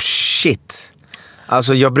 Shit.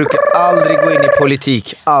 Alltså jag brukar aldrig gå in i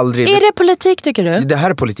politik. Aldrig. Är det politik tycker du? Det här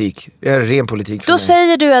är politik. Det är ren politik för Då mig.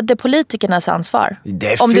 säger du att det är politikernas ansvar.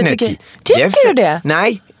 Definitivt. Om du tycker du det?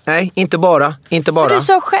 Nej, inte bara. För du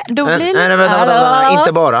sa själv, då blir det...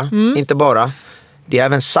 Nej, inte bara. Det är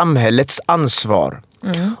även samhällets ansvar.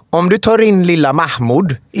 Om du tar in lilla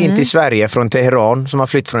Mahmoud in till Sverige från Teheran som har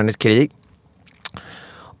flytt från ett krig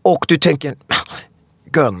och du tänker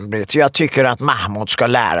Gun-Britt, jag tycker att Mahmoud ska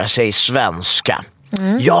lära sig svenska.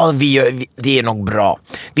 Ja, det är nog bra.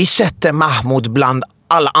 Vi sätter Mahmoud bland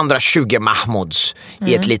alla andra 20 Mahmouds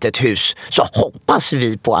i ett litet hus, så hoppas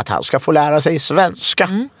vi på att han ska få lära sig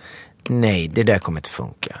svenska. Nej, det där kommer inte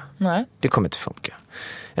funka. Nej. Det kommer inte funka.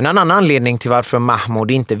 En annan anledning till varför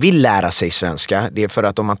Mahmoud inte vill lära sig svenska, det är för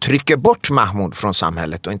att om man trycker bort Mahmoud från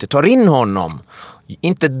samhället och inte tar in honom,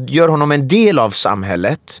 inte gör honom en del av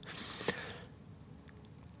samhället,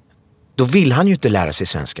 då vill han ju inte lära sig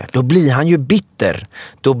svenska. Då blir han ju bitter.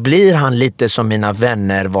 Då blir han lite som mina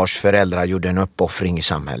vänner vars föräldrar gjorde en uppoffring i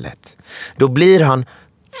samhället. Då blir han,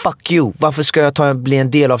 fuck you, varför ska jag bli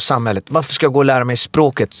en del av samhället? Varför ska jag gå och lära mig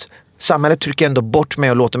språket? Samhället trycker ändå bort mig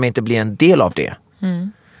och låter mig inte bli en del av det.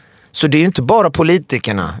 Så det är ju inte bara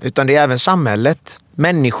politikerna, utan det är även samhället,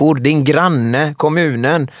 människor, din granne,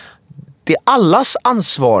 kommunen. Det är allas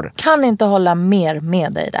ansvar. Kan inte hålla mer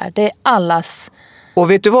med dig där. Det är allas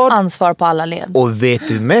och vet du vad? Ansvar på alla led. Och vet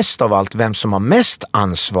du mest av allt vem som har mest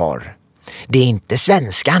ansvar? Det är inte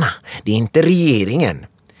svenskarna, det är inte regeringen.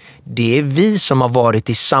 Det är vi som har varit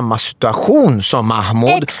i samma situation som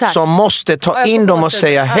Mahmoud. Exakt. Som måste ta in dem och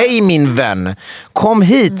säga, hej min vän, kom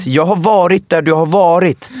hit, jag har varit där du har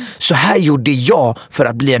varit. Så här gjorde jag för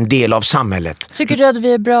att bli en del av samhället. Tycker du att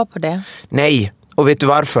vi är bra på det? Nej, och vet du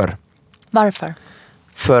varför? Varför?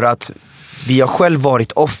 För att vi har själv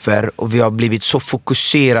varit offer och vi har blivit så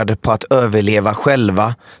fokuserade på att överleva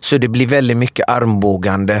själva så det blir väldigt mycket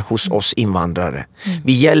armbågande hos oss invandrare.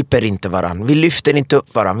 Vi hjälper inte varann, vi lyfter inte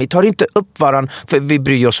upp varann, vi tar inte upp varann för vi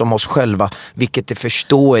bryr oss om oss själva, vilket är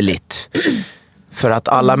förståeligt. För att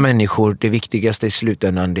alla människor, det viktigaste i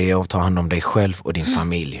slutändan det är att ta hand om dig själv och din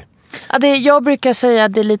familj. Ja, jag brukar säga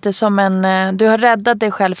att det är lite som du har räddat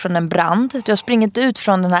dig själv från en brand. Du har springit ut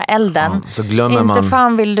från den här elden. Ja, så glömmer inte man.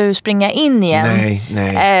 fan vill du springa in igen.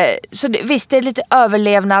 Nej. Så visst, det är lite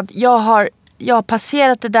överlevnad. Jag har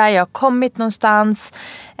passerat det där, jag har kommit någonstans.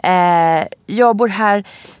 Jag bor här.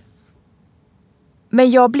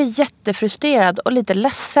 Men jag blir jättefrustrerad och lite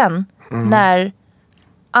ledsen när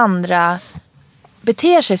andra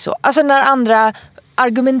beter sig så. Alltså när andra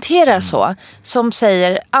argumenterar så, som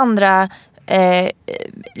säger andra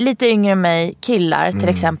lite yngre än mig killar till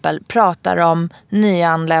exempel pratar om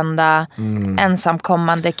nyanlända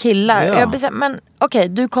ensamkommande killar. Ja. Jag blir så här, men okej,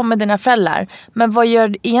 du kommer med dina föräldrar, men vad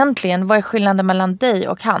är skillnaden mellan dig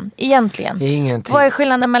och han egentligen? Ingenting. Vad är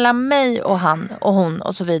skillnaden mellan mig och han och hon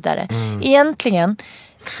och så vidare? Egentligen.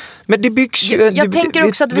 Men det byggs ju... Jag tänker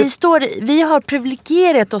också att vi har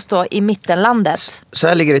privilegierat att stå i mittenlandet. Så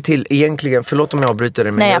här ligger det till egentligen, förlåt om jag avbryter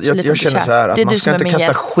det, men Nej, jag känner så här att man ska inte kasta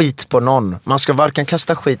gäst. skit på någon. Man ska varken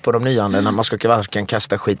kasta skit på de nyanlända, man ska varken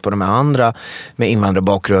kasta skit på de här andra med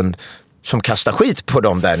invandrarbakgrund som kastar skit på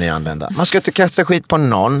de där nyanlända. Man ska inte kasta skit på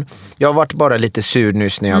någon. Jag har varit bara lite sur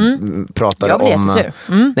nyss när jag pratade om... Jag blir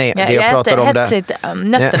jättesur. Nej, det jag pratade om hetsigt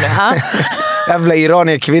nötter nu, ha? Jävla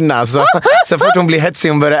iranier kvinna, så fort hon blir hetsig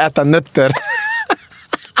hon börjar äta nötter.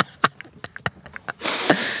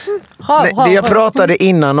 Det jag pratade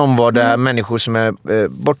innan om var det människor som är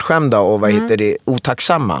bortskämda och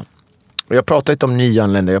otacksamma. Och jag pratar inte om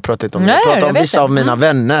nyanlända, jag pratar om vissa av mina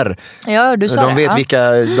vänner. Ja, du sa de vet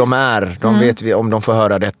vilka de är, de vet om de får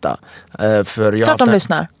höra detta. Klart de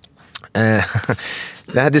lyssnar.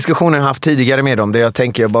 Den här diskussionen jag haft tidigare med dem, där jag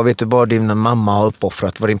tänker, vet du vad din mamma har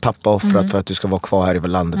uppoffrat, vad din pappa har offrat för att du ska vara kvar här i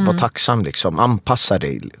landet. Var tacksam liksom, anpassa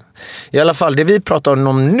dig. I alla fall, det vi pratar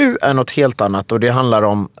om nu är något helt annat och det handlar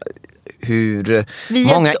om hur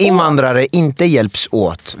många invandrare inte hjälps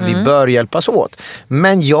åt. Vi bör hjälpas åt.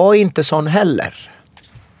 Men jag är inte sån heller.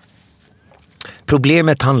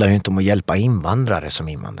 Problemet handlar ju inte om att hjälpa invandrare som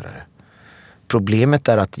invandrare. Problemet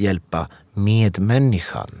är att hjälpa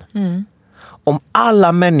medmänniskan. Om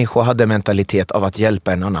alla människor hade mentalitet av att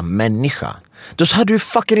hjälpa en annan människa, då hade det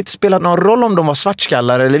fucking inte spelat någon roll om de var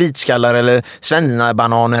svartskallar eller vitskallar eller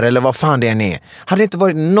svennabananer eller vad fan det än är. Hade det inte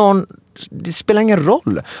varit någon... Det spelar ingen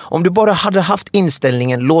roll. Om du bara hade haft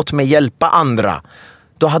inställningen låt mig hjälpa andra,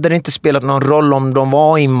 då hade det inte spelat någon roll om de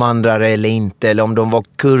var invandrare eller inte, eller om de var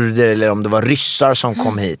kurder eller om det var ryssar som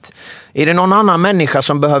kom hit. Är det någon annan människa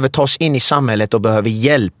som behöver tas in i samhället och behöver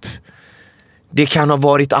hjälp? Det kan ha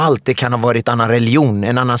varit allt, det kan ha varit annan religion,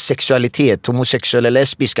 en annan sexualitet, homosexuella eller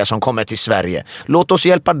lesbiska som kommer till Sverige. Låt oss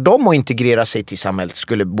hjälpa dem att integrera sig till samhället,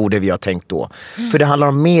 borde vi ha tänkt då. För det handlar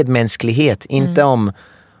om medmänsklighet, inte om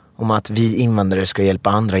att vi invandrare ska hjälpa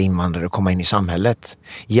andra invandrare att komma in i samhället.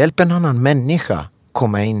 Hjälp en annan människa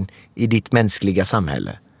komma in i ditt mänskliga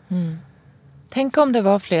samhälle. Tänk om det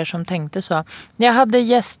var fler som tänkte så. Jag hade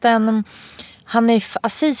gästen Hanif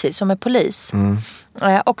Azizi som är polis.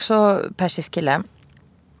 Också persisk kille.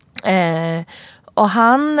 Och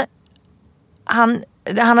han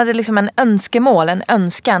hade liksom en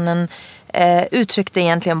önskan. Uttryckte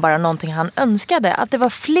egentligen bara någonting han önskade. Att det var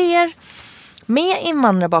fler med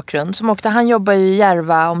invandrarbakgrund som åkte. Han jobbar ju i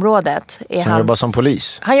Järvaområdet. Jobbar som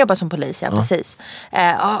polis? Han jobbar som polis, ja. Precis.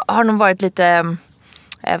 Har nog varit lite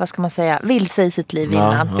vad ska man säga, vilse i sitt liv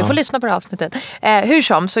innan. Du får lyssna på det här avsnittet. Hur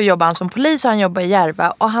som så jobbar han som polis och han jobbar i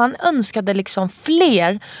Järva. Och han önskade liksom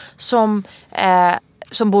fler som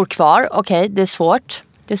bor kvar. Okej, det är svårt.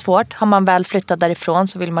 Det är svårt. Har man väl flyttat därifrån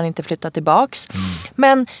så vill man inte flytta tillbaks.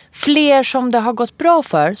 Men fler som det har gått bra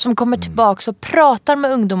för, som kommer tillbaks och pratar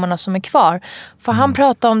med ungdomarna som är kvar. För han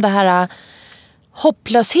pratar om det här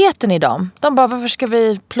hopplösheten i dem. De bara, varför ska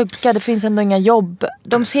vi plugga? Det finns ändå inga jobb.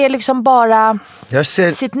 De ser liksom bara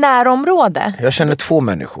sitt närområde. Jag känner 2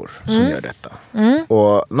 människor som gör detta.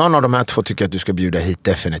 Och någon av de här 2 tycker att du ska bjuda hit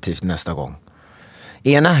definitivt nästa gång.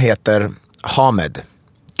 Ena heter Hamed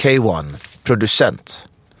K1, producent.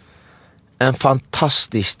 En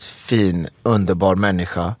fantastiskt fin, underbar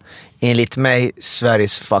människa. Enligt mig,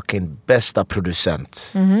 Sveriges fucking bästa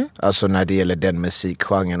producent. Alltså när det gäller den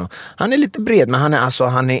musikgenren. Han är lite bred, men han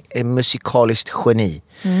är musikaliskt geni.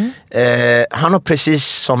 Han har precis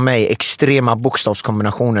som mig extrema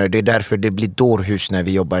bokstavskombinationer. Det är därför det blir dårhus när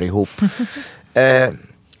vi jobbar ihop.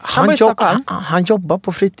 Han jobbar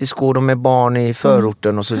på fritidsgården med barn i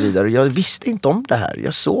förorten och så vidare. Jag visste inte om det här.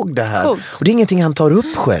 Jag såg det här. Coolt. Och det är ingenting han tar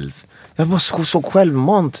upp själv. Jag bara såg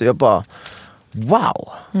självmant. Jag bara, wow.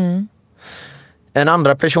 En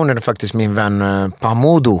andra person är faktiskt min vän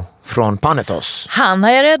Pamudu från Panetos. Han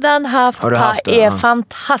har jag redan haft. Är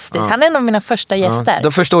fantastisk. Han är en av mina första gäster.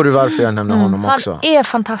 Då förstår du varför jag nämner honom också. Han är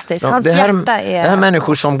fantastisk. Hans hjärta är... Det här är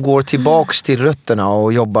människor som går tillbaks till rötterna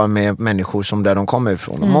och jobbar med människor som där de kommer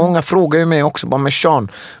ifrån. Många frågar ju mig också, bara, men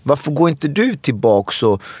Sean, varför går inte du tillbaks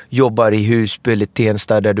och jobbar i Husby eller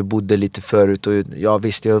Tensta där du bodde lite förut? Och, ja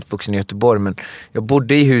visst, jag är uppvuxen i Göteborg, men jag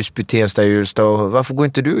bodde i Husby, Tensta, Hjulsta. Och varför går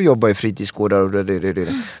inte du och jobbar i fritidsgårdar?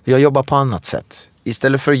 Jag jobbar på annat sätt.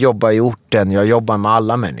 Istället för att jobba i orten, jag jobbar med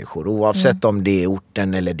alla människor. Oavsett om det är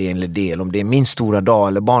orten eller del. Om det är min stora dag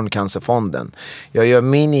eller Barncancerfonden. Jag gör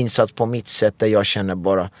min insats på mitt sätt där jag känner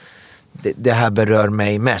bara det här berör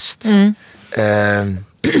mig mest.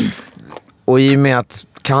 Och i och med att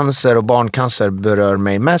cancer och barncancer berör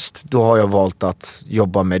mig mest, då har jag valt att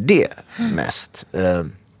jobba med det mest.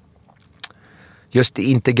 Just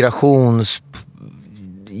integration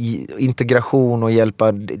och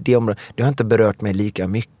hjälpa det området, det har inte berört mig lika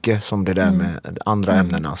mycket som det där med andra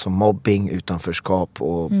ämnena som mobbing, utanförskap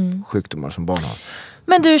och sjukdomar som barn har.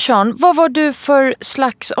 Men du Sean, vad var du för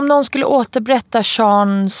slags, om någon skulle återberätta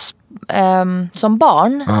Sean som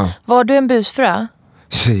barn, var du en busfrö?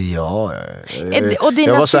 Ja,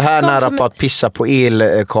 jag var så här nära på att pissa på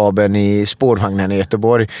elkabeln i spårvagnen i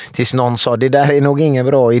Göteborg tills någon sa, det där är nog ingen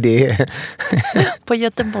bra idé. På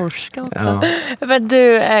göteborgska också. Men du,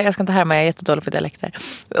 jag ska inte härma, jag är jättedålig på dialekter.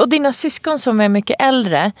 Och dina syskon som är mycket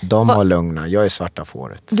äldre, de var lugna, jag är svarta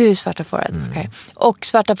fåret. Du är svarta fåret, okej. Och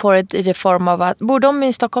svarta fåret i det form av att, bor de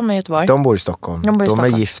i Stockholm eller Göteborg? De bor i Stockholm. De är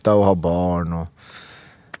gifta och har barn och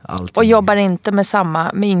allting. Och jobbar inte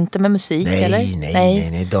med musik, eller?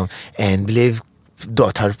 Nej. En blev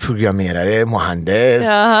datorprogrammerare, Mohandes.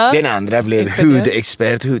 Den andra blev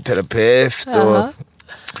hudexpert, hudterapeut. Och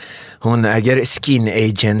hon äger Skin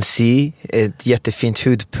Agency, ett jättefint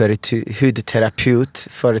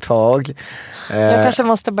hudterapeutföretag. Jag kanske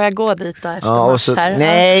måste börja gå dit där. Här.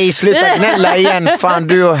 Nej, sluta gnälla igen. Fan,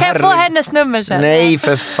 du och kan jag få hennes nummer sen? Nej,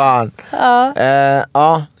 för fan.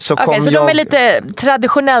 Så kom så de är lite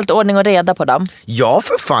traditionellt ordning och reda på dem? Ja,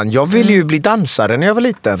 för fan. Jag ville ju bli dansare när jag var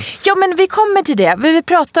liten. Ja, men vi kommer till det.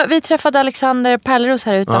 Vi träffade Alexander Pärleros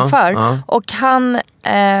här utanför. Och han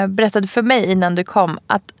berättade för mig innan du kom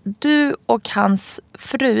att du och hans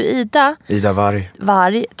fru Ida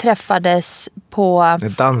Varg träffades på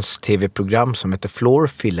ett dans-tv-program som heter Floor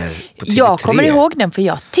Filler på TV3. Jag kommer ihåg den för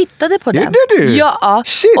jag tittade på den. Gjorde du? Ja,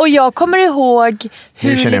 shit. Och jag kommer ihåg hur...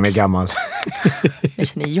 Nu känner jag mig gammal. Nu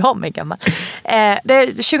känner jag mig gammal. Det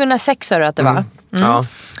 2006 sa du att det var. Ja.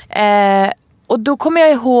 Och då kommer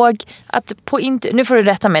jag ihåg att nu får du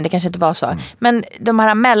rätta mig, det kanske inte var så. Men de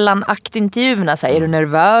här mellanaktintervjuerna, så här, är du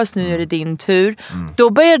nervös, nu är det din tur. Då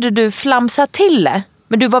började du flamsa till det.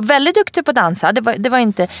 Men du var väldigt duktig på att dansa, det var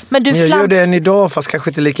inte... Men jag gör det än idag, fast kanske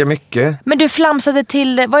inte lika mycket. Men du flamsade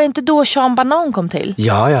till det, var det inte då Sean Banan kom till?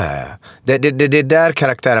 Ja. Det där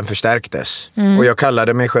karaktären förstärktes. Och jag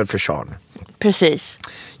kallade mig själv för Sean. Precis.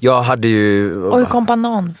 Jag hade ju... Och hur kom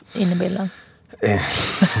Banan in i bilden?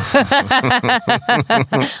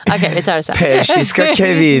 Okej, vi tar det sen. Persiska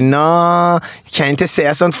Kevina, kan inte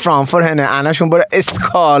säga sånt framför henne, annars hon bara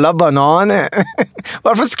eskala bananer.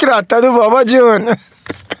 Varför skrattar du, Baba Jun?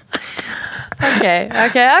 Okej.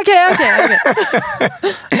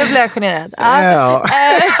 Nu blir jag generad. Ja.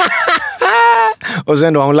 Och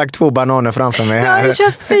sen då har hon lagt 2 bananer framför mig här. Jag har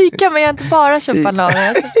köpt fika, men jag har inte bara köpt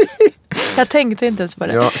bananer. Jag tänkte inte ens på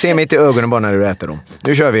det. Ja, se mig inte i ögonen bara när du äter dem.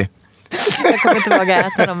 Nu kör vi. Jag kommer inte våga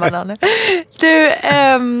äta de bananer. Du,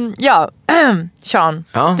 Sean.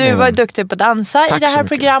 Du var duktig på att dansa i det här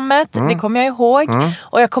programmet. Det kommer jag ihåg.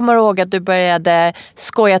 Och jag kommer ihåg att du började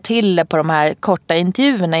skoja till det på de här korta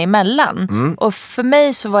intervjuerna emellan. Och för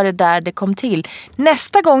mig så var det där det kom till.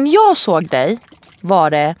 Nästa gång jag såg dig var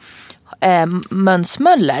det Måns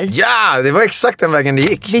Möller. Ja, det var exakt den vägen det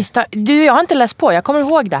gick. Visst, jag har inte läst på, jag kommer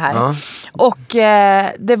ihåg det här. Och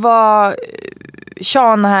det var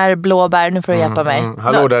Sean här, blåbär, nu får du hjälpa mig.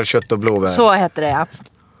 Hallå där, kött och blåbär. Så heter det,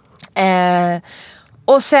 ja.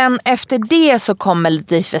 Och sen efter det så kom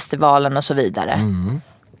Melodifestivalen och så vidare.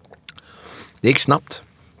 Det gick snabbt.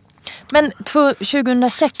 Men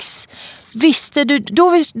 2006, visste du,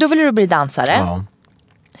 då ville du bli dansare. Ja.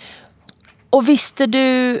 Och visste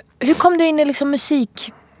du, hur kom du in i liksom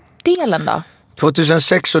musikdelen då?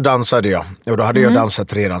 2006 så dansade jag. Och då hade jag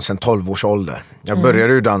dansat redan sedan 12 års ålder. Jag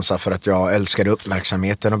började ju dansa för att jag älskade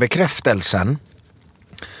uppmärksamheten och bekräftelsen.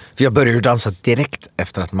 För jag började ju dansa direkt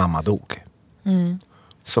efter att mamma dog.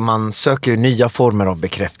 Så man söker ju nya former av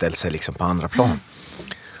bekräftelse liksom på andra plan.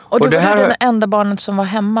 Och då var du det enda barnet som var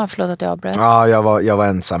hemma, förlåt att jag avbröt. Ja, jag var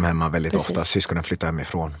ensam hemma väldigt ofta. Syskonen flyttade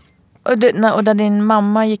hemifrån. Och när din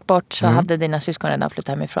mamma gick bort så hade dina syskon redan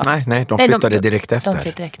flyttat hemifrån? Nej, de flyttade direkt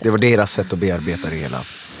efter. Det var deras sätt att bearbeta det hela.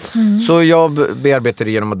 Så jag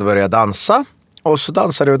bearbetade genom att börja dansa. Och så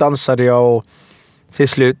dansade jag och till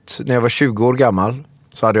slut, när jag var 20 år gammal,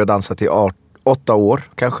 så hade jag dansat i 8 år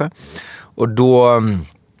kanske. Och då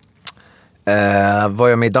var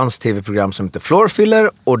jag med i dans-tv-program som heter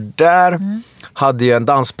Floorfiller. Och där hade jag en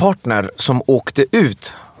danspartner som åkte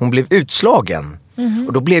ut. Hon blev utslagen.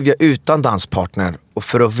 Och då blev jag utan danspartner. Och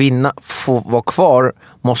för att få vara kvar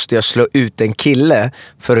måste jag slå ut en kille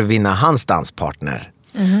för att vinna hans danspartner.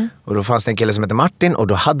 Och då fanns det en kille som heter Martin. Och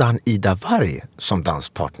då hade han Ida Warg som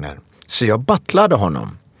danspartner. Så jag battlade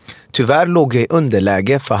honom. Tyvärr låg jag i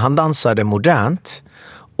underläge för han dansade modernt.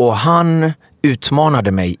 Och han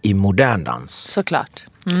utmanade mig i modern dans. Såklart.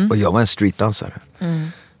 Och jag var en streetdansare.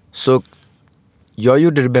 Så jag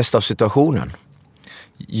gjorde det bästa av situationen.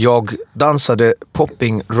 Jag dansade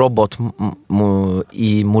popping robot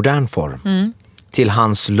i modern form till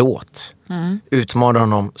hans låt. Utmanade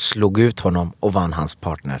honom, slog ut honom och vann hans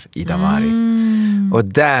partner Ida Warg. Och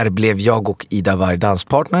där blev jag och Ida Warg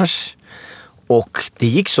danspartners. Och det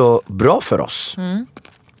gick så bra för oss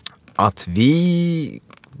att vi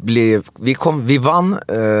vann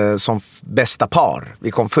som bästa par.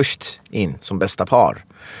 Vi kom först in som bästa par.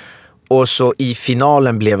 Och så i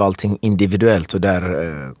finalen blev allting individuellt och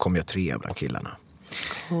där kom jag 3 bland killarna.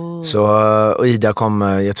 Så och Ida kom,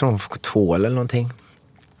 jag tror hon fick 2 eller någonting.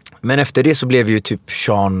 Men efter det så blev ju typ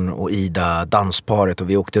Sean och Ida dansparet och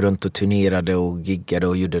vi åkte runt och turnerade och giggade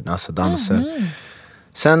och gjorde massa danser.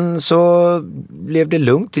 Sen så blev det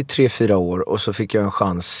lugnt i 3-4 år och så fick jag en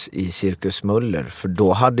chans i Cirkus Möller. För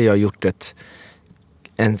då hade jag gjort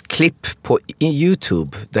en klipp på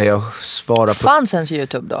YouTube där jag svarade på... Fanns ens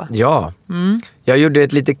YouTube då? Ja. Jag gjorde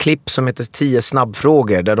ett litet klipp som heter 10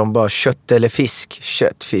 snabbfrågor där de bara kött eller fisk.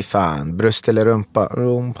 Kött, fy fan. Bröst eller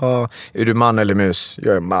rumpa. Är du man eller mus?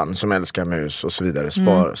 Jag är man som älskar mus och så vidare.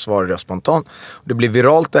 Svarade jag spontant. Det blev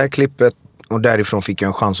viralt det här klippet. Och därifrån fick jag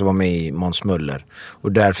en chans att vara med i Måns Möller.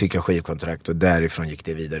 Och där fick jag skivkontrakt. Och därifrån gick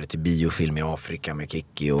det vidare till biofilm i Afrika med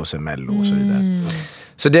Kiki och sen Mello och så vidare.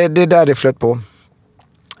 Så det är där det flöt på.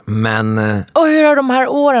 Men... Och hur har de här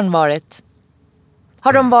åren varit?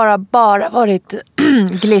 Har de bara varit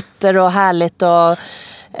glitter och härligt och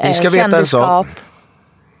ni ska veta en sak.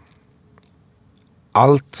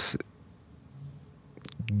 Allt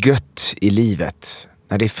gött i livet,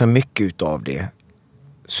 när det är för mycket utav det,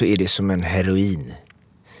 så är det som en heroin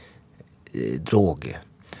drog.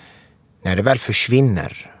 När det väl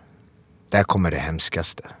försvinner, där kommer det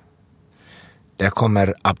hemskaste. Där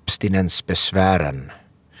kommer abstinensbesvären.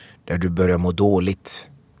 Där du börjar må dåligt.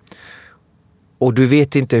 Och du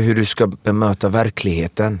vet inte hur du ska bemöta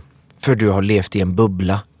verkligheten. För du har levt i en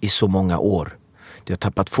bubbla i så många år. Du har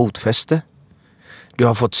tappat fotfäste. Du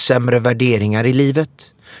har fått sämre värderingar i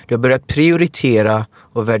livet. Du har börjat prioritera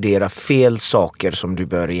och värdera fel saker som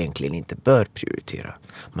du egentligen inte bör prioritera.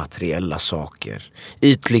 Materiella saker.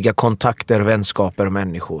 Ytliga kontakter, vänskaper och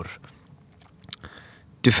människor.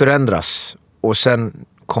 Du förändras och sen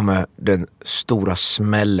kommer den stora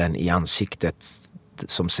smällen i ansiktet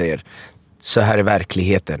som säger så här är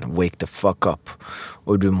verkligheten, wake the fuck up.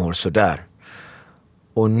 Och du mår så där.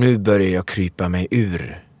 Och nu börjar jag krypa mig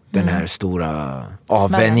ur den här stora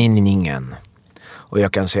avvänjningen. Och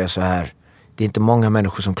jag kan säga så här, det är inte många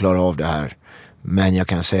människor som klarar av det här. Men jag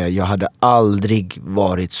kan säga, jag hade aldrig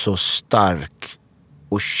varit så stark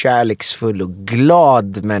och kärleksfull och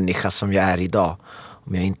glad människa som jag är idag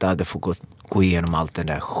om jag inte hade fått gå igenom allt den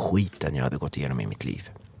där skiten jag hade gått igenom i mitt liv.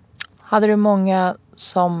 Hade du många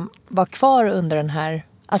som var kvar under den här,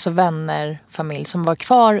 alltså vänner, familj som var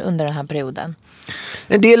kvar under den här perioden?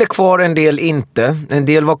 En del är kvar, en del inte. En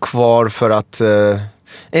del var kvar för att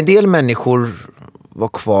en del människor var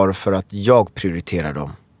kvar för att jag prioriterade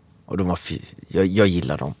dem. Och de var jag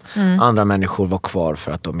gillar dem. Andra människor var kvar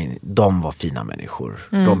för att de var fina människor.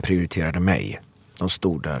 De prioriterade mig. De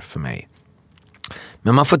stod där för mig.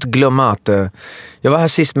 Men man får inte glömma att jag var här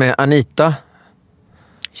sist med Anita.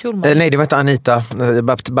 Nej, det var inte Anita.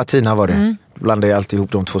 Bettina var det. Blandade jag alltid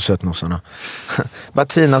ihop de två sötnosarna.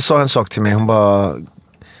 Bettina sa en sak till mig. Hon bara,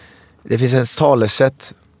 det finns ett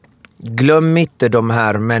talesätt. Glöm inte de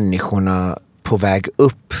här människorna på väg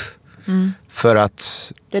upp. För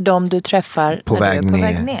att det är de du träffar på när du är på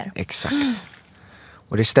väg ner. Exakt.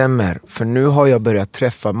 Och det stämmer. För nu har jag börjat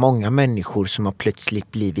träffa många människor som har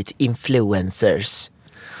plötsligt blivit influencers.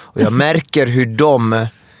 Och jag märker hur de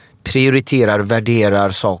prioriterar, värderar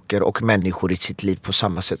saker och människor i sitt liv på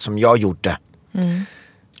samma sätt som jag gjorde.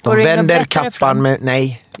 De vänder kappan med...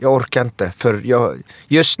 Nej, jag orkar inte. För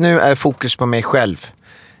just nu är fokus på mig själv.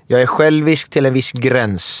 Jag är självisk till en viss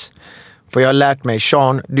gräns. För jag har lärt mig,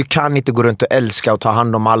 Sean, du kan inte gå runt och älska och ta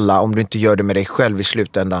hand om alla om du inte gör det med dig själv i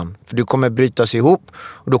slutändan. För du kommer brytas ihop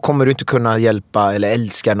och då kommer du inte kunna hjälpa eller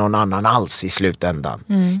älska någon annan alls i slutändan.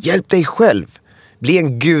 Hjälp dig själv. Bli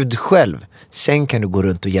en gud själv. Sen kan du gå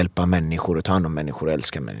runt och hjälpa människor och ta hand om människor och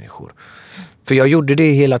älska människor. För jag gjorde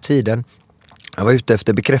det hela tiden. Jag var ute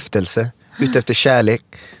efter bekräftelse, ute efter kärlek.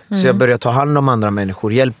 Så jag började ta hand om andra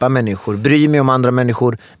människor, hjälpa människor, bry mig om andra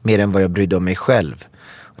människor mer än vad jag brydde om mig själv.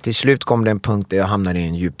 Och till slut kom det en punkt där jag hamnade i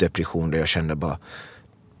en djup depression där jag kände bara,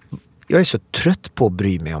 jag är så trött på att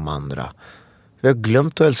bry mig om andra. Jag har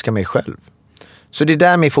glömt att älska mig själv. Så det är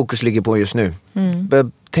där min fokus ligger på just nu.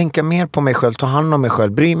 Börja tänka mer på mig själv, ta hand om mig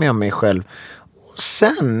själv, bry mig om mig själv. Och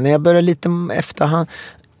sen när jag börjar lite efterhand,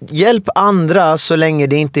 hjälp andra så länge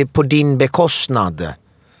det inte är på din bekostnad.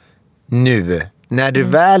 Nu, när du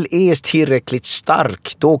väl är tillräckligt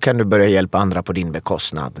stark, då kan du börja hjälpa andra på din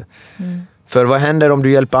bekostnad. För vad händer om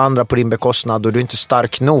du hjälper andra på din bekostnad och du är inte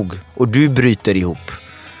stark nog och du bryter ihop?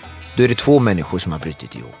 Då är det 2 människor som har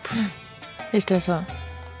brutit ihop. Visst är det så.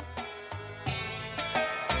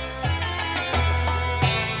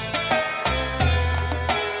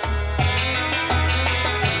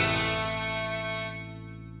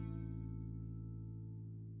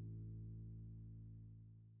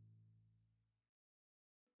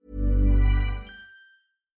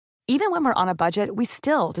 Even when we're on a budget, we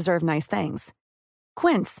still deserve nice things.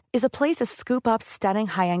 Quince is a place to scoop up stunning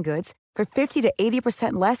high-end goods for 50 to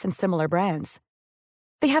 80% less than similar brands.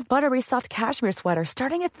 They have buttery soft cashmere sweaters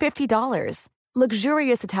starting at $50,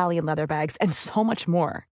 luxurious Italian leather bags, and so much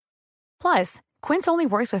more. Plus, Quince only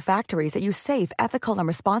works with factories that use safe, ethical, and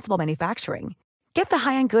responsible manufacturing. Get the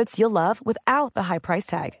high-end goods you'll love without the high price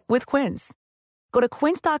tag with Quince. Go to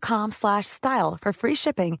quince.com/style for free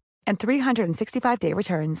shipping and 365-day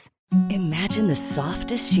returns. Imagine the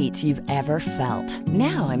softest sheets you've ever felt.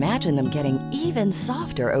 Now imagine them getting even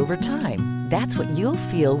softer over time. That's what you'll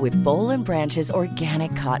feel with Boll & Branch's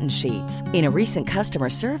organic cotton sheets. In a recent customer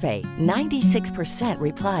survey, 96%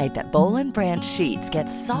 replied that Boll & Branch sheets get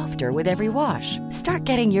softer with every wash. Start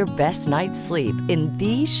getting your best night's sleep in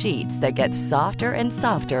these sheets that get softer and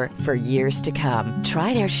softer for years to come.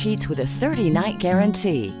 Try their sheets with a 30-night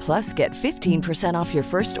guarantee. Plus, get 15% off your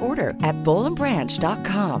first order at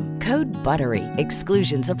bollandbranch.com. Code BUTTERY.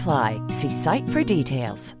 Exclusions apply. See site for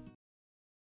details.